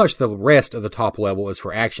 But pretty much the rest of the top level is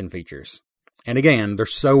for action features. And again, they're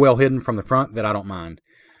so well hidden from the front that I don't mind.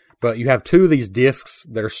 But you have 2 of these discs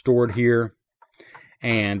that are stored here.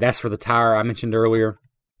 And that's for the tire I mentioned earlier.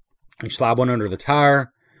 You slide one under the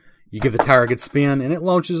tire. You give the tire a good spin, and it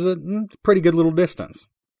launches a pretty good little distance.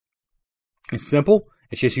 It's simple.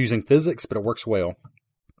 It's just using physics, but it works well.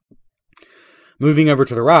 Moving over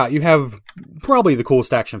to the right, you have probably the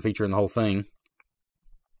coolest action feature in the whole thing.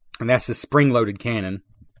 And that's this spring-loaded cannon.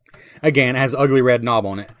 Again, it has an ugly red knob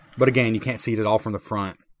on it. But again, you can't see it at all from the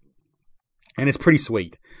front. And it's pretty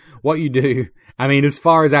sweet. What you do, I mean, as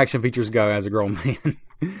far as action features go as a grown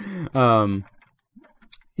man,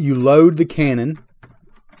 you load the cannon,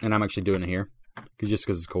 and I'm actually doing it here, just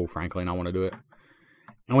because it's cool, frankly, and I want to do it.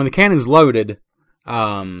 And when the cannon's loaded,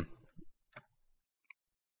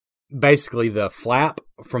 basically the flap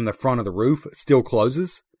from the front of the roof still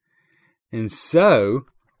closes. And so,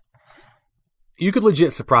 you could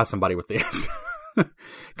legit surprise somebody with this.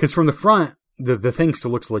 Because from the front, the thing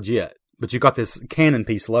still looks legit. But you got this cannon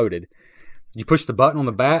piece loaded. You push the button on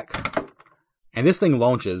the back, and this thing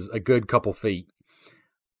launches a good couple feet.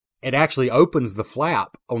 It actually opens the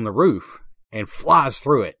flap on the roof and flies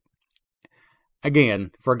through it.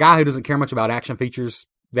 Again, for a guy who doesn't care much about action features,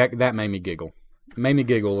 that made me giggle. It made me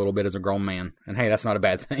giggle a little bit as a grown man. And hey, that's not a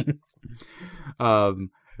bad thing.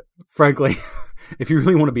 Frankly, if you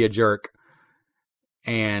really want to be a jerk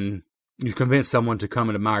and you convince someone to come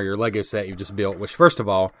and admire your Lego set you've just built, which first of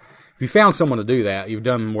all, if you found someone to do that, you've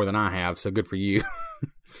done more than I have, so good for you.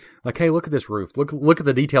 Like, hey, look at this roof. Look at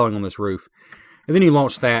the detailing on this roof. And then you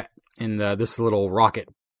launch that, and this little rocket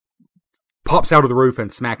pops out of the roof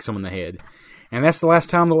and smacks them in the head. And that's the last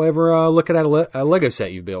time they'll ever look at a Lego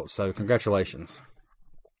set you've built, so congratulations.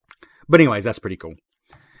 But anyways, that's pretty cool.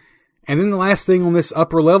 And then the last thing on this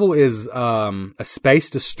upper level is a space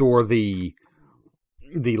to store the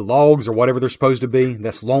logs or whatever they're supposed to be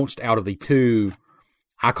that's launched out of the two,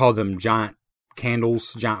 I call them giant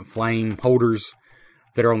candles, giant flame holders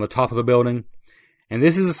that are on the top of the building. And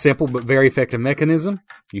this is a simple but very effective mechanism.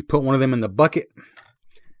 You put one of them in the bucket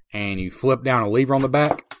and you flip down a lever on the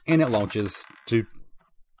back and it launches to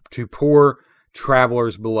poor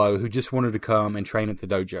travelers below who just wanted to come and train at the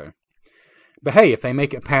dojo. But hey, if they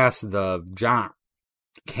make it past the giant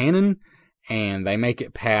cannon and they make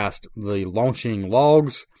it past the launching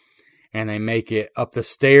logs and they make it up the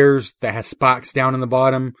stairs that has spikes down in the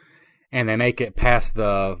bottom and they make it past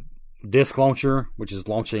the disc launcher, which is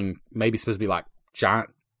launching maybe supposed to be like giant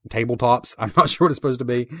tabletops. I'm not sure what it's supposed to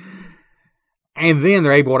be. And then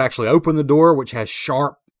they're able to actually open the door, which has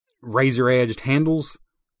sharp, razor-edged handles.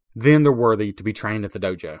 Then they're worthy to be trained at the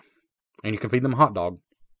dojo. And you can feed them a hot dog.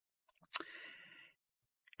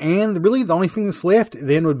 And really the only thing that's left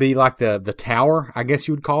then would be like the tower, I guess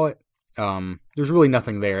you would call it. There's really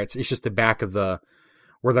nothing there. It's just the back of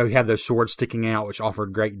where they had those swords sticking out, which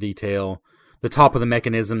offered great detail. The top of the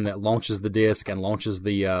mechanism that launches the disc and launches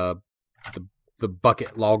the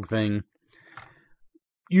bucket log thing.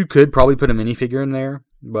 You could probably put a minifigure in there,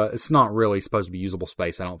 but it's not really supposed to be usable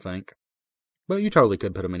space, I don't think. But you totally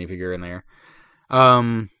could put a minifigure in there.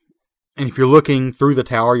 And if you're looking through the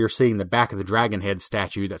tower, you're seeing the back of the dragon head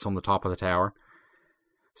statue that's on the top of the tower.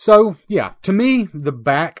 So, yeah, to me, the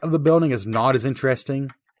back of the building is not as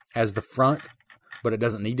interesting as the front, but it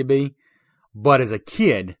doesn't need to be. But as a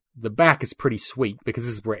kid, the back is pretty sweet because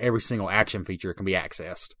this is where every single action feature can be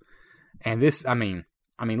accessed. And this, I mean,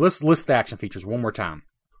 let's list the action features one more time.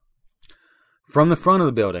 From the front of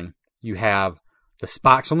the building, you have the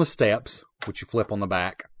spikes on the steps, which you flip on the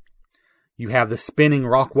back. You have the spinning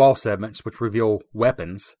rock wall segments, which reveal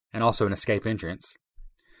weapons and also an escape entrance.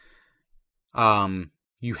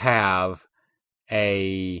 You have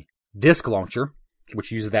a disc launcher,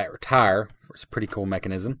 which uses that tire. It's a pretty cool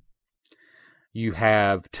mechanism. You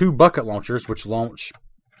have two bucket launchers, which launch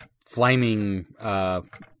flaming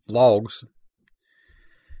logs.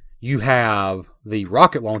 You have the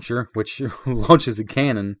rocket launcher, which launches a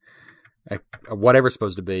cannon, or whatever it's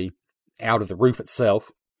supposed to be, out of the roof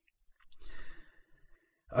itself.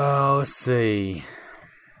 Let's see.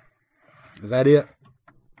 Is that it?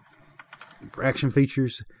 For action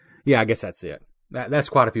features? Yeah, I guess that's it. That's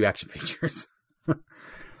quite a few action features.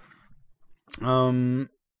 And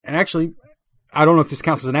actually, I don't know if this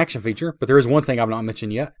counts as an action feature, but there is one thing I've not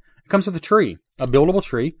mentioned yet. It comes with a tree, a buildable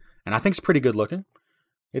tree, and I think it's pretty good looking.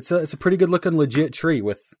 It's a pretty good looking legit tree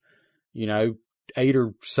with, 8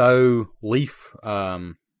 or so leaf,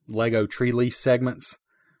 Lego tree leaf segments.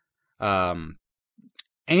 And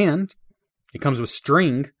it comes with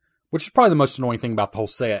string, which is probably the most annoying thing about the whole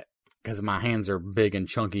set because my hands are big and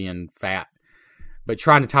chunky and fat. But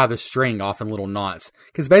trying to tie the string off in little knots,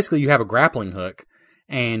 because basically you have a grappling hook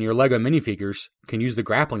and your Lego minifigures can use the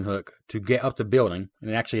grappling hook to get up the building, and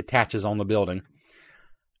it actually attaches on the building.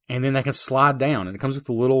 And then they can slide down, and it comes with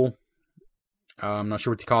a little, I'm not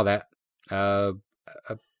sure what you call that, a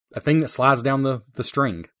thing that slides down the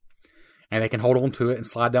string. And they can hold on to it and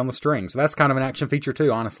slide down the string. So that's kind of an action feature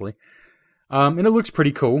too, honestly. And it looks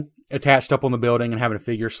pretty cool, attached up on the building and having a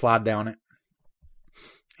figure slide down it.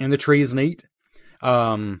 And the tree is neat.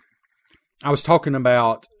 I was talking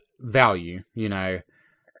about value,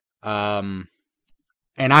 and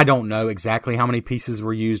And I don't know exactly how many pieces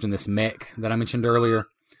were used in this mech that I mentioned earlier,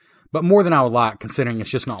 but more than I would like, considering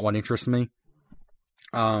it's just not what interests me.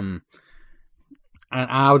 And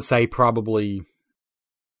I would say probably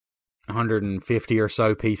 150 or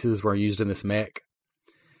so pieces were used in this mech.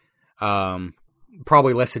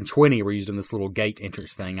 Probably less than 20 were used in this little gate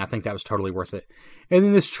entrance thing. I think that was totally worth it. And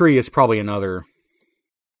then this tree is probably another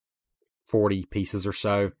 40 pieces or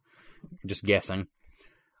so. Just guessing.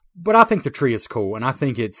 But I think the tree is cool, and I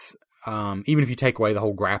think it's, even if you take away the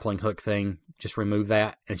whole grappling hook thing, just remove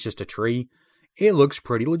that, and it's just a tree, it looks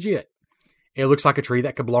pretty legit. It looks like a tree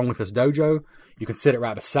that could belong with this dojo. You can sit it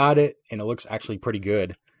right beside it, and it looks actually pretty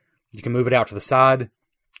good. You can move it out to the side.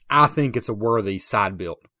 I think it's a worthy side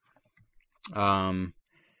build. I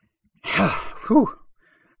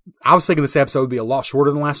was thinking this episode would be a lot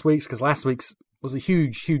shorter than last week's, because last week's was a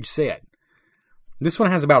huge, huge set. This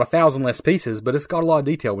one has about 1,000 less pieces, but it's got a lot of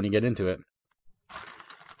detail when you get into it.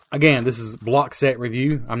 Again, this is block set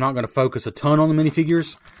review. I'm not going to focus a ton on the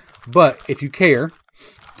minifigures, but if you care,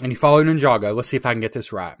 and you follow Ninjago, let's see if I can get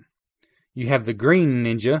this right. You have the green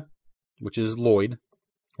ninja, which is Lloyd,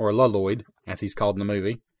 or Lloyd, as he's called in the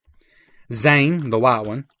movie. Zane, the white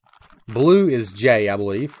one. Blue is Jay, I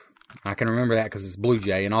believe. I can remember that because it's Blue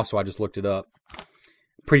Jay, and also I just looked it up.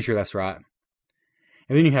 Pretty sure that's right.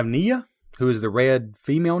 And then you have Nia, who is the red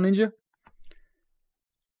female ninja.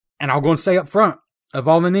 And I'll go and say up front, of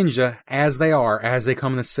all the ninja, as they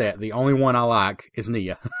come in the set, the only one I like is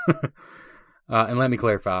Nia. And let me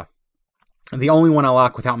clarify. The only one I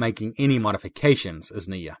like without making any modifications is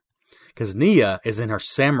Nia. Because Nia is in her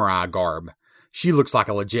samurai garb. She looks like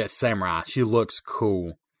a legit samurai. She looks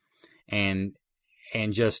cool. And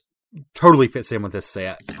just totally fits in with this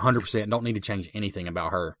set. 100%. Don't need to change anything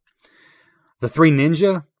about her. The three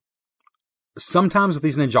ninja, sometimes with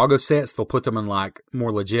these Ninjago sets, they'll put them in like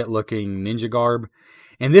more legit looking ninja garb.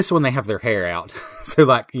 And this one, they have their hair out. So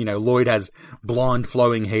like, Lloyd has blonde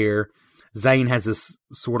flowing hair. Zane has this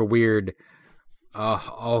sort of weird,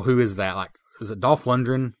 who is that? Like, is it Dolph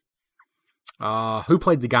Lundgren? Who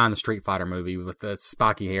played the guy in the Street Fighter movie with the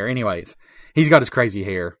spiky hair? Anyways, he's got his crazy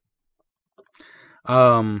hair.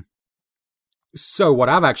 So what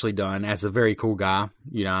I've actually done as a very cool guy,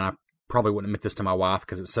 and I probably wouldn't admit this to my wife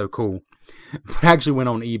because it's so cool, but I actually went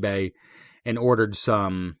on eBay and ordered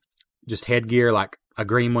some just headgear, like a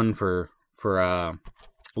green one for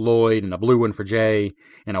Lloyd and a blue one for Jay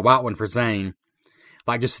and a white one for Zane,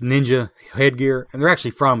 like just ninja headgear, and they're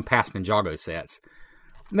actually from past Ninjago sets.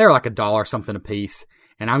 And they're like $1 something a piece,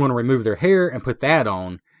 and I'm going to remove their hair and put that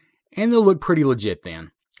on, and they'll look pretty legit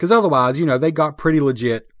then. Because otherwise, they got pretty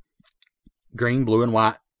legit green, blue, and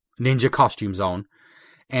white ninja costumes on.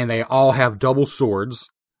 And they all have double swords.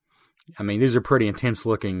 I mean, these are pretty intense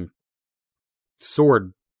looking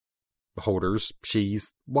sword holders,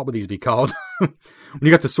 sheaths. What would these be called? When you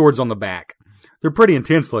got the swords on the back. They're pretty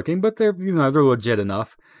intense looking, but they're, they're legit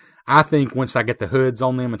enough. I think once I get the hoods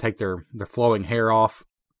on them and take their flowing hair off,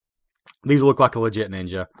 these look like a legit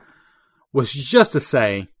ninja. Which is just to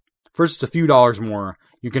say, for just a few dollars more,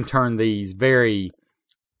 you can turn these very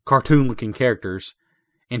cartoon-looking characters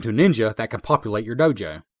into ninja that can populate your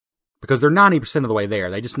dojo. Because they're 90% of the way there.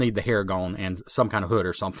 They just need the hair gone and some kind of hood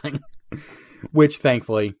or something. Which,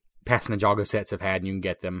 thankfully, past Ninjago sets have had, and you can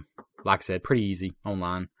get them, like I said, pretty easy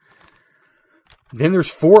online. Then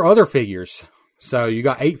there's 4 other figures. So you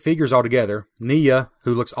got 8 figures altogether. Nia,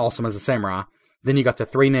 who looks awesome as a samurai. Then you got the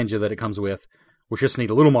 3 ninja that it comes with, which just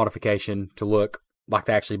need a little modification to look like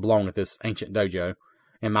they actually belong at this ancient dojo,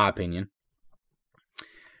 in my opinion.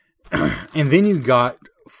 And then you got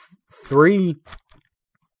 3,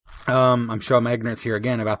 I'm showing my ignorance here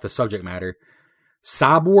again about the subject matter,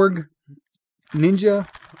 cyborg ninja.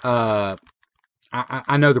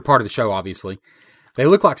 I know they're part of the show, obviously. They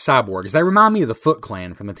look like cyborgs. They remind me of the Foot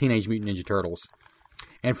Clan from the Teenage Mutant Ninja Turtles.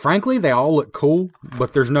 And frankly, they all look cool,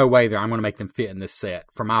 but there's no way that I'm going to make them fit in this set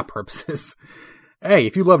for my purposes. Hey,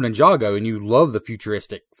 if you love Ninjago and you love the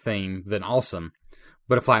futuristic theme, then awesome.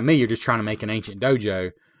 But if, like me, you're just trying to make an ancient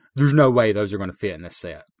dojo, there's no way those are going to fit in this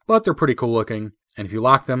set. But they're pretty cool looking, and if you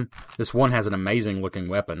like them, this one has an amazing looking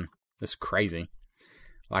weapon. It's crazy.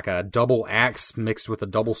 Like a double axe mixed with a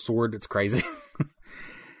double sword. It's crazy.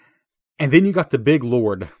 And then you got the big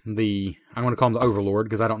lord, I'm going to call him the Overlord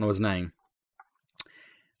because I don't know his name,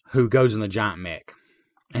 who goes in the giant mech.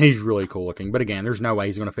 And he's really cool looking. But again, there's no way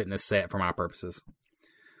he's going to fit in this set for my purposes.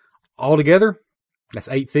 Altogether, that's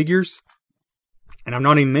 8 figures. And I've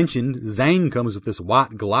not even mentioned, Zane comes with this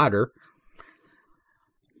white glider.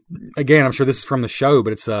 Again, I'm sure this is from the show,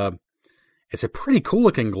 but it's a pretty cool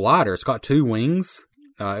looking glider. It's got 2 wings.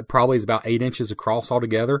 It probably is about 8 inches across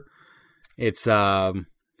altogether. It's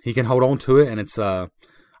he can hold on to it, and it's I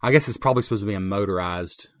guess it's probably supposed to be a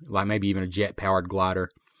motorized, like maybe even a jet-powered glider.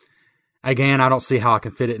 Again, I don't see how I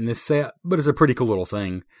can fit it in this set, but it's a pretty cool little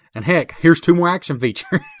thing. And heck, here's 2 more action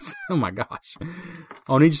features. Oh my gosh.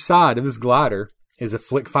 On each side of this glider is a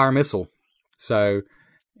flick fire missile. So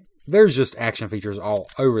there's just action features all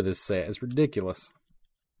over this set. It's ridiculous.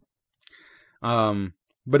 But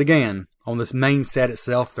again, on this main set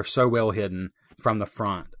itself, they're so well hidden from the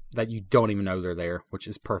front that you don't even know they're there, which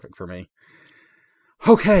is perfect for me.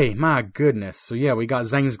 Okay, my goodness. So yeah, we got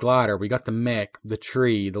Zane's glider, we got the mech, the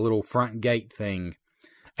tree, the little front gate thing,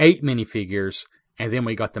 8 minifigures, and then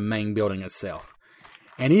we got the main building itself.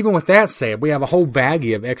 And even with that said, we have a whole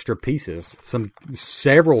baggie of extra pieces,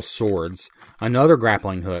 several swords, another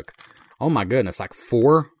grappling hook. Oh my goodness, like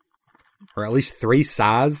 4 or at least 3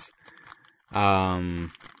 size. I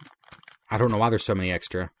don't know why there's so many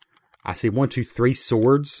extra. I see 1, 2, 3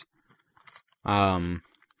 swords.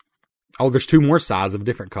 Oh, there's 2 more sides of a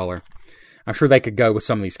different color. I'm sure they could go with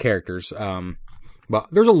some of these characters. But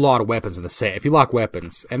there's a lot of weapons in the set. If you like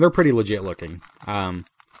weapons, and they're pretty legit looking.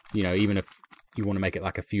 Even if you want to make it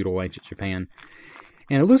like a feudal ancient Japan.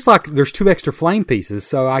 And it looks like there's 2 extra flame pieces,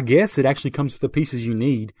 so I guess it actually comes with the pieces you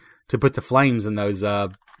need to put the flames in those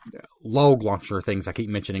log launcher things I keep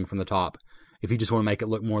mentioning from the top. If you just want to make it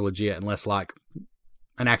look more legit and less like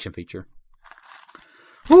an action feature.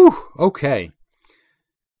 Whew, okay.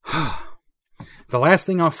 The last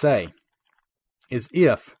thing I'll say is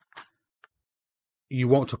if you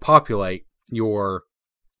want to populate your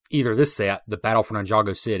either this set, the Battle for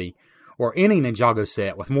Ninjago City, or any Ninjago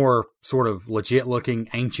set with more sort of legit looking,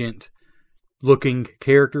 ancient looking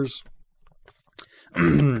characters,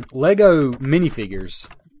 Lego minifigures,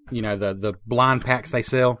 the blind packs they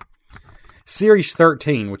sell, Series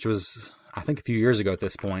 13, which was I think a few years ago at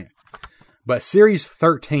this point, but Series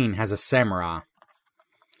 13 has a samurai.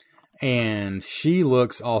 And she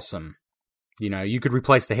looks awesome. You could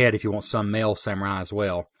replace the head if you want some male samurai as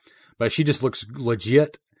well. But she just looks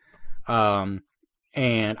legit. And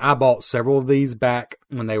I bought several of these back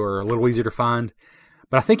when they were a little easier to find.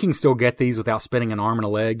 But I think you can still get these without spending an arm and a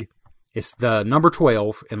leg. It's the number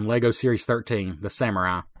 12 in Lego Series 13, the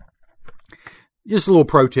samurai. Just a little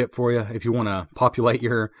pro tip for you if you want to populate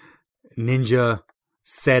your ninja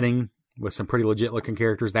setting with some pretty legit looking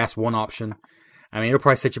characters. That's one option. I mean, it'll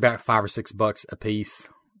probably set you back $5 or $6 a piece.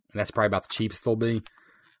 And that's probably about the cheapest they'll be.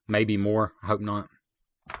 Maybe more. I hope not.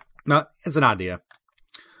 No, it's an idea.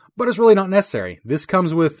 But it's really not necessary. This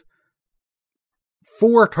comes with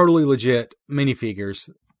 4 totally legit minifigures.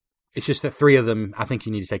 It's just that 3 of them, I think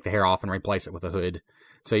you need to take the hair off and replace it with a hood.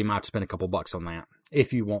 So you might have to spend a couple bucks on that.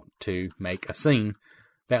 If you want to make a scene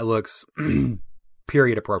that looks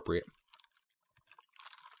period appropriate.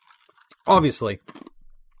 Obviously,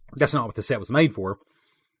 that's not what the set was made for.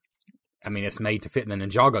 I mean, it's made to fit in the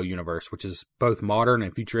Ninjago universe, which is both modern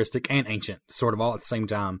and futuristic and ancient, sort of all at the same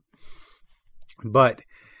time. But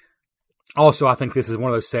also, I think this is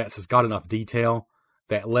one of those sets that's got enough detail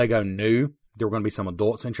that Lego knew there were going to be some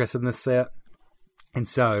adults interested in this set. And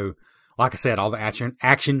so, like I said, all the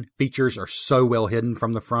action features are so well hidden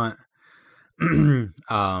from the front. And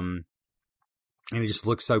it just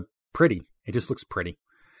looks so pretty. It just looks pretty.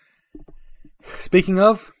 Speaking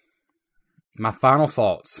of, my final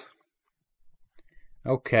thoughts.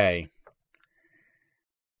 Okay.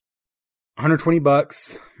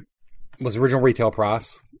 $120 was the original retail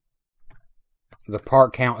price. The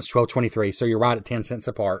part count is $12.23, so you're right at 10 cents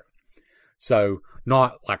apart. So,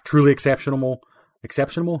 not like truly exceptional?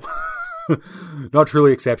 Not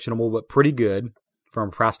truly exceptional, but pretty good from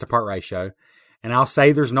a price to part ratio. And I'll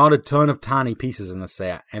say there's not a ton of tiny pieces in the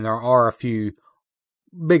set, and there are a few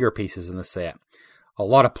bigger pieces in the set. A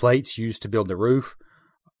lot of plates used to build the roof,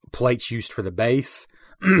 plates used for the base,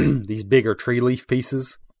 these bigger tree leaf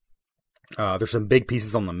pieces. There's some big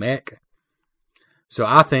pieces on the mech. So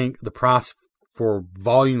I think the price for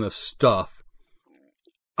volume of stuff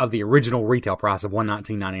of the original retail price of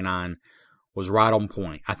 $119.99 was right on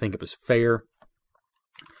point. I think it was fair.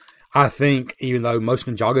 I think even though most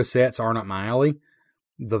Ninjago sets aren't up my alley,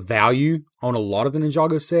 the value on a lot of the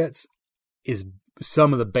Ninjago sets is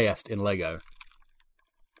some of the best in Lego.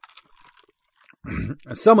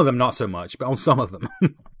 Some of them not so much, but on some of them.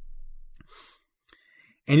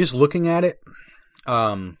 And just looking at it,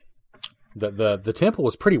 the temple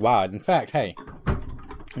was pretty wide. In fact, hey,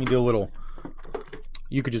 let me do a little.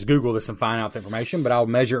 You could just Google this and find out the information, but I'll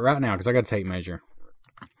measure it right now because I got to take measure.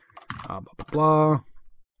 Blah blah blah.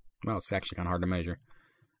 Well, it's actually kind of hard to measure.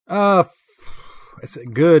 It's a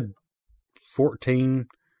good 14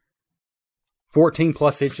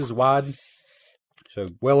 plus inches wide, so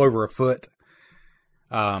well over a foot.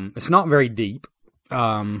 It's not very deep.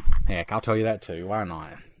 Heck, I'll tell you that too. Why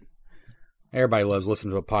not? Everybody loves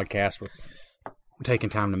listening to a podcast with taking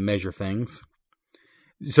time to measure things.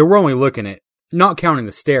 So we're only looking at, not counting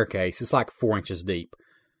the staircase, it's like 4 inches deep.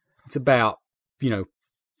 It's about,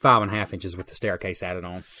 5.5 inches with the staircase added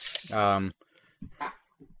on.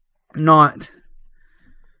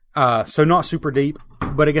 So not super deep,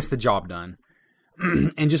 but it gets the job done.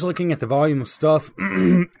 And just looking at the volume of stuff,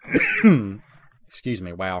 excuse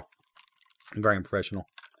me, wow. I'm very unprofessional.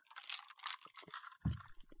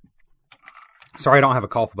 Sorry, I don't have a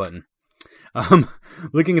cough button.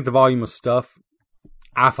 Looking at the volume of stuff,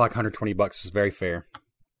 I feel like $120 was very fair.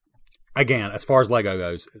 Again, as far as Lego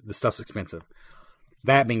goes, the stuff's expensive.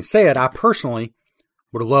 That being said, I personally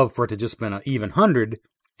would have loved for it to just been an even 100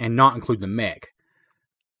 and not include the mech.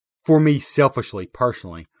 For me, selfishly,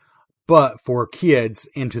 personally. But for kids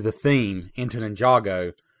into the theme, into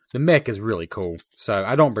Ninjago, the mech is really cool. So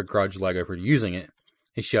I don't begrudge Lego for using it.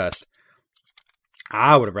 It's just,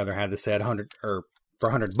 I would have rather had this set for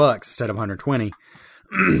 $100 instead of 120,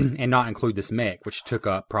 and not include this mech, which took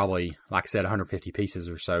up probably, like I said, 150 pieces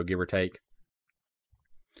or so, give or take.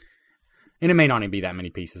 And it may not even be that many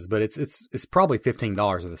pieces, but it's probably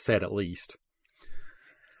 $15 of the set at least.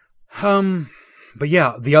 But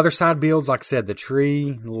yeah, the other side builds, like I said, the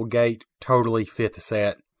tree, the little gate, totally fit the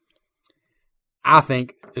set. I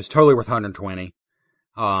think it's totally worth 120.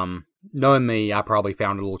 Knowing me, I probably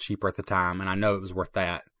found it a little cheaper at the time, and I know it was worth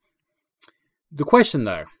that. The question,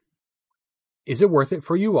 though, is it worth it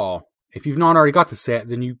for you all? If you've not already got the set,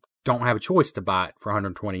 then you don't have a choice to buy it for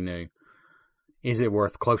 120 new. Is it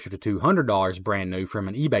worth closer to $200 brand new from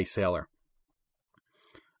an eBay seller?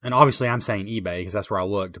 And obviously I'm saying eBay because that's where I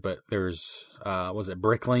looked, but there's, was it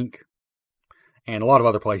Bricklink? And a lot of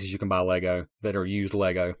other places you can buy Lego that are used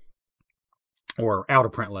Lego or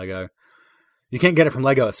out-of-print Lego. You can't get it from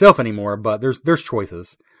Lego itself anymore, but there's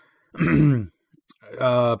choices. Pro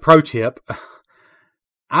tip,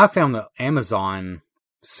 I found that Amazon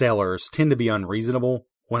sellers tend to be unreasonable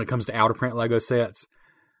when it comes to out-of-print Lego sets.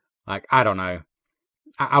 Like, I don't know.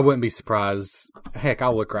 I wouldn't be surprised. Heck,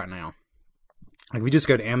 I'll look right now. Like, if we just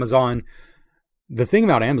go to Amazon, the thing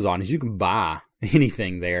about Amazon is you can buy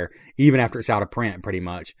anything there, even after it's out of print, pretty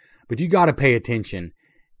much. But you got to pay attention.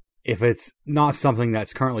 If it's not something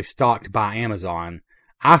that's currently stocked by Amazon,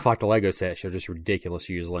 I feel like the Lego sets are just ridiculous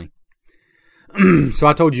usually. So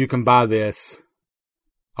I told you can buy this.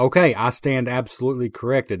 Okay, I stand absolutely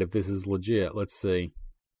corrected if this is legit. Let's see.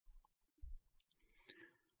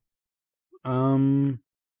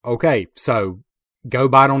 Okay, so go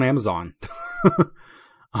buy it on Amazon.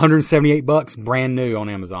 $178 brand new on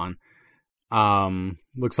Amazon.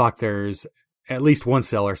 Looks like there's at least one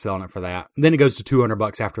seller selling it for that. Then it goes to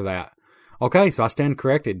 $200 after that. Okay, so I stand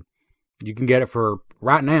corrected. You can get it for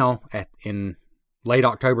right now in late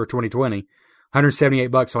October 2020,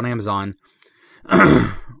 $178 on Amazon,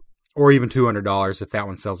 or even $200 if that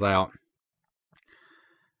one sells out.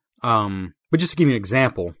 But just to give you an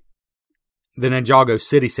example, the Ninjago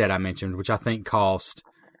City set I mentioned, which I think cost,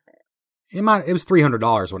 it was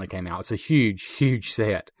 $300 when it came out. It's a huge, huge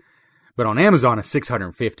set. But on Amazon, it's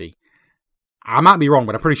 $650. I might be wrong,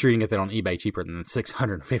 but I'm pretty sure you can get that on eBay cheaper than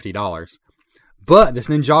 $650. But this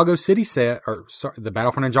Ninjago City set, the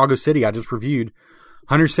Battle for Ninjago City I just reviewed,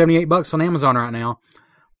 $178 on Amazon right now.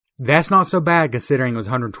 That's not so bad considering it was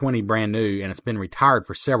 $120 brand new and it's been retired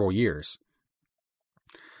for several years.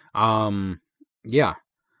 Yeah.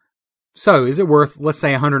 So is it worth, let's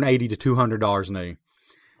say, $180 to $200 new?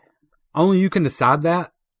 Only you can decide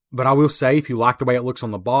that. But I will say, if you like the way it looks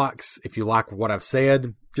on the box, if you like what I've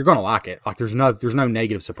said, you're going to like it. Like, there's no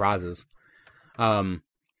negative surprises. I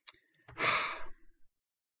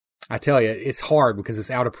tell you, it's hard because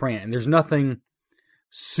it's out of print, and there's nothing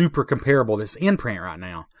super comparable that's in print right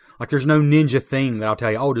now. Like, there's no ninja theme that I'll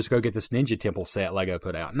tell you, oh, just go get this Ninja Temple set Lego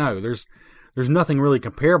put out. No, there's nothing really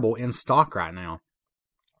comparable in stock right now.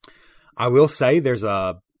 I will say there's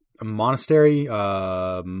a Monastery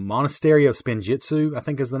of Spinjitzu, I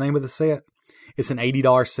think is the name of the set. It's an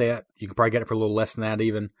 $80 set. You can probably get it for a little less than that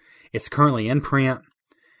even. It's currently in print.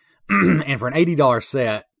 And for an $80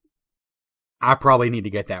 set, I probably need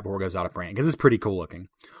to get that before it goes out of print because it's pretty cool looking.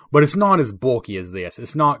 But it's not as bulky as this.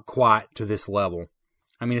 It's not quite to this level.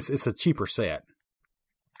 I mean, it's a cheaper set.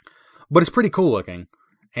 But it's pretty cool looking.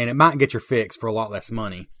 And it might get your fix for a lot less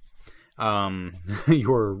money.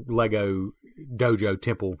 Your Lego Dojo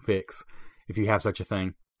Temple fix, if you have such a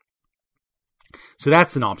thing. So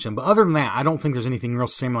that's an option. But other than that, I don't think there's anything real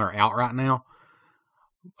similar out right now.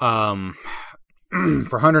 For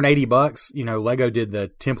 $180, Lego did the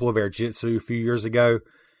Temple of Air Jitsu a few years ago.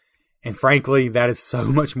 And frankly, that is so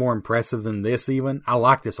much more impressive than this even. I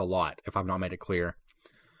like this a lot, if I've not made it clear.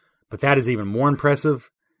 But that is even more impressive.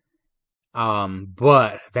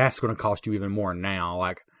 But that's going to cost you even more now.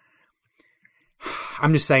 Like,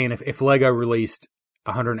 I'm just saying, if Lego released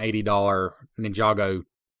 $180 Ninjago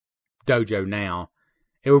Dojo now,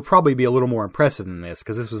 it would probably be a little more impressive than this,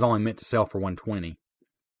 because this was only meant to sell for $120.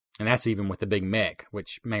 And that's even with the big mech,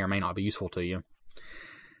 which may or may not be useful to you.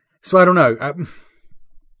 So I don't know.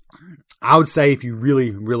 I would say if you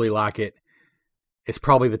really, really like it, it's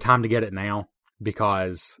probably the time to get it now,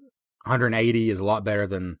 because 180 is a lot better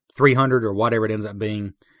than 300 or whatever it ends up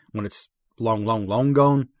being when it's long, long, long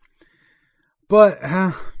gone. But,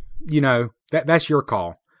 that's your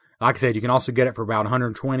call. Like I said, you can also get it for about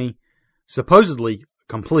 120, supposedly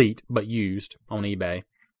complete, but used on eBay.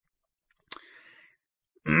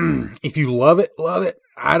 If you love it.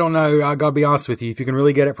 I don't know. I gotta be honest with you. If you can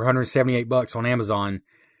really get it for $178 on Amazon,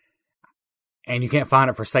 and you can't find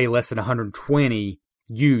it for, say, less than 120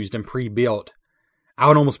 used and pre-built, I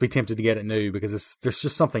would almost be tempted to get it new, because there's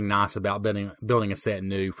just something nice about building a set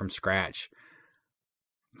new from scratch.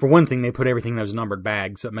 For one thing, they put everything in those numbered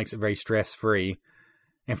bags, so it makes it very stress-free.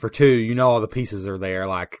 And for two, all the pieces are there.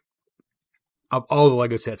 Like, of all the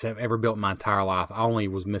Lego sets I've ever built in my entire life, I only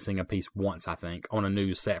was missing a piece once, I think, on a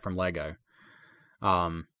new set from Lego.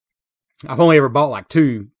 I've only ever bought like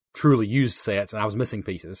 2 truly used sets, and I was missing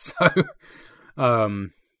pieces. So,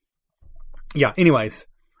 yeah, anyways,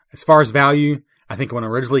 as far as value, I think when it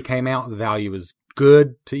originally came out, the value was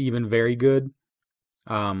good to even very good.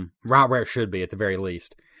 Right where it should be at the very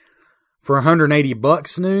least. For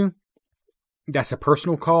 $180 new, that's a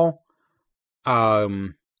personal call. Yeah,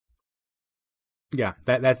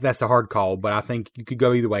 that's a hard call, but I think you could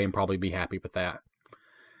go either way and probably be happy with that.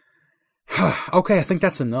 Okay, I think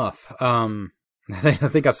that's enough. I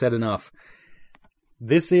think I've said enough.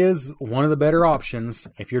 This is one of the better options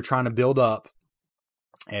if you're trying to build up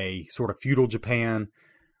a sort of feudal Japan,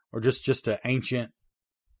 or just an ancient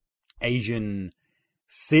Asian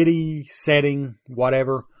city setting,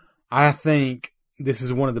 whatever. I think this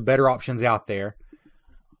is one of the better options out there.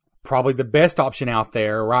 Probably the best option out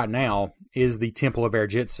there right now is the Temple of Air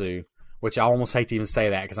Jitsu, which I almost hate to even say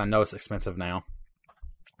that because I know it's expensive now,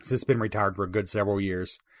 because it's been retired for a good several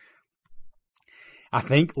years. I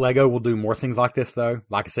think Lego will do more things like this, though.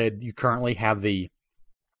 Like I said, you currently have the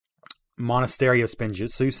Monastery of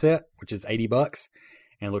Spinjitzu set, which is $80,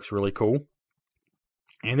 and it looks really cool.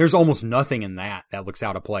 And there's almost nothing in that looks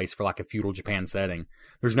out of place for like a feudal Japan setting.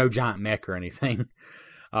 There's no giant mech or anything.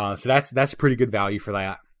 So that's a pretty good value for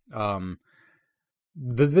that.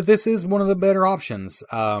 This is one of the better options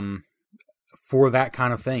for that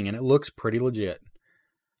kind of thing, and it looks pretty legit.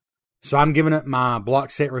 So I'm giving it my block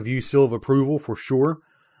set review seal of approval for sure.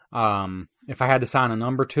 If I had to sign a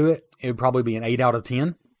number to it, it would probably be an 8 out of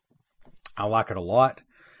 10. I like it a lot.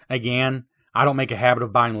 Again, I don't make a habit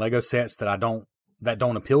of buying Lego sets that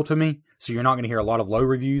don't appeal to me, so you're not going to hear a lot of low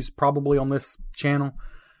reviews probably on this channel,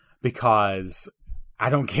 because I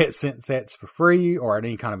don't get sent sets for free or at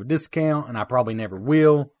any kind of a discount, and I probably never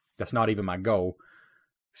will. That's not even my goal.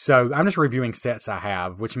 So I'm just reviewing sets I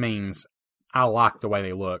have, which means I like the way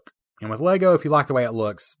they look. And with Lego, if you like the way it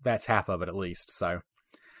looks, that's half of it at least. So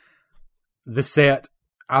this set,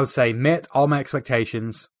 I would say, met all my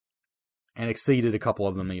expectations and exceeded a couple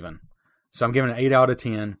of them even. So I'm giving it an 8 out of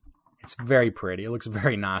 10. It's very pretty. It looks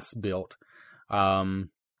very nice built. And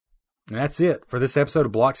that's it for this episode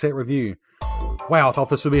of Block Set Review. Wow, I thought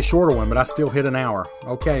this would be a shorter one, but I still hit an hour.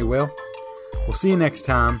 Okay, well, we'll see you next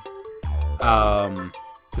time.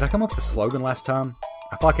 Did I come up with a slogan last time?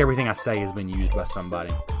 I feel like everything I say has been used by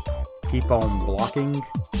somebody. Keep on blocking?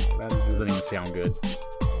 That doesn't even sound good.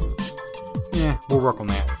 Yeah, we'll work on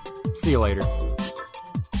that. See you later.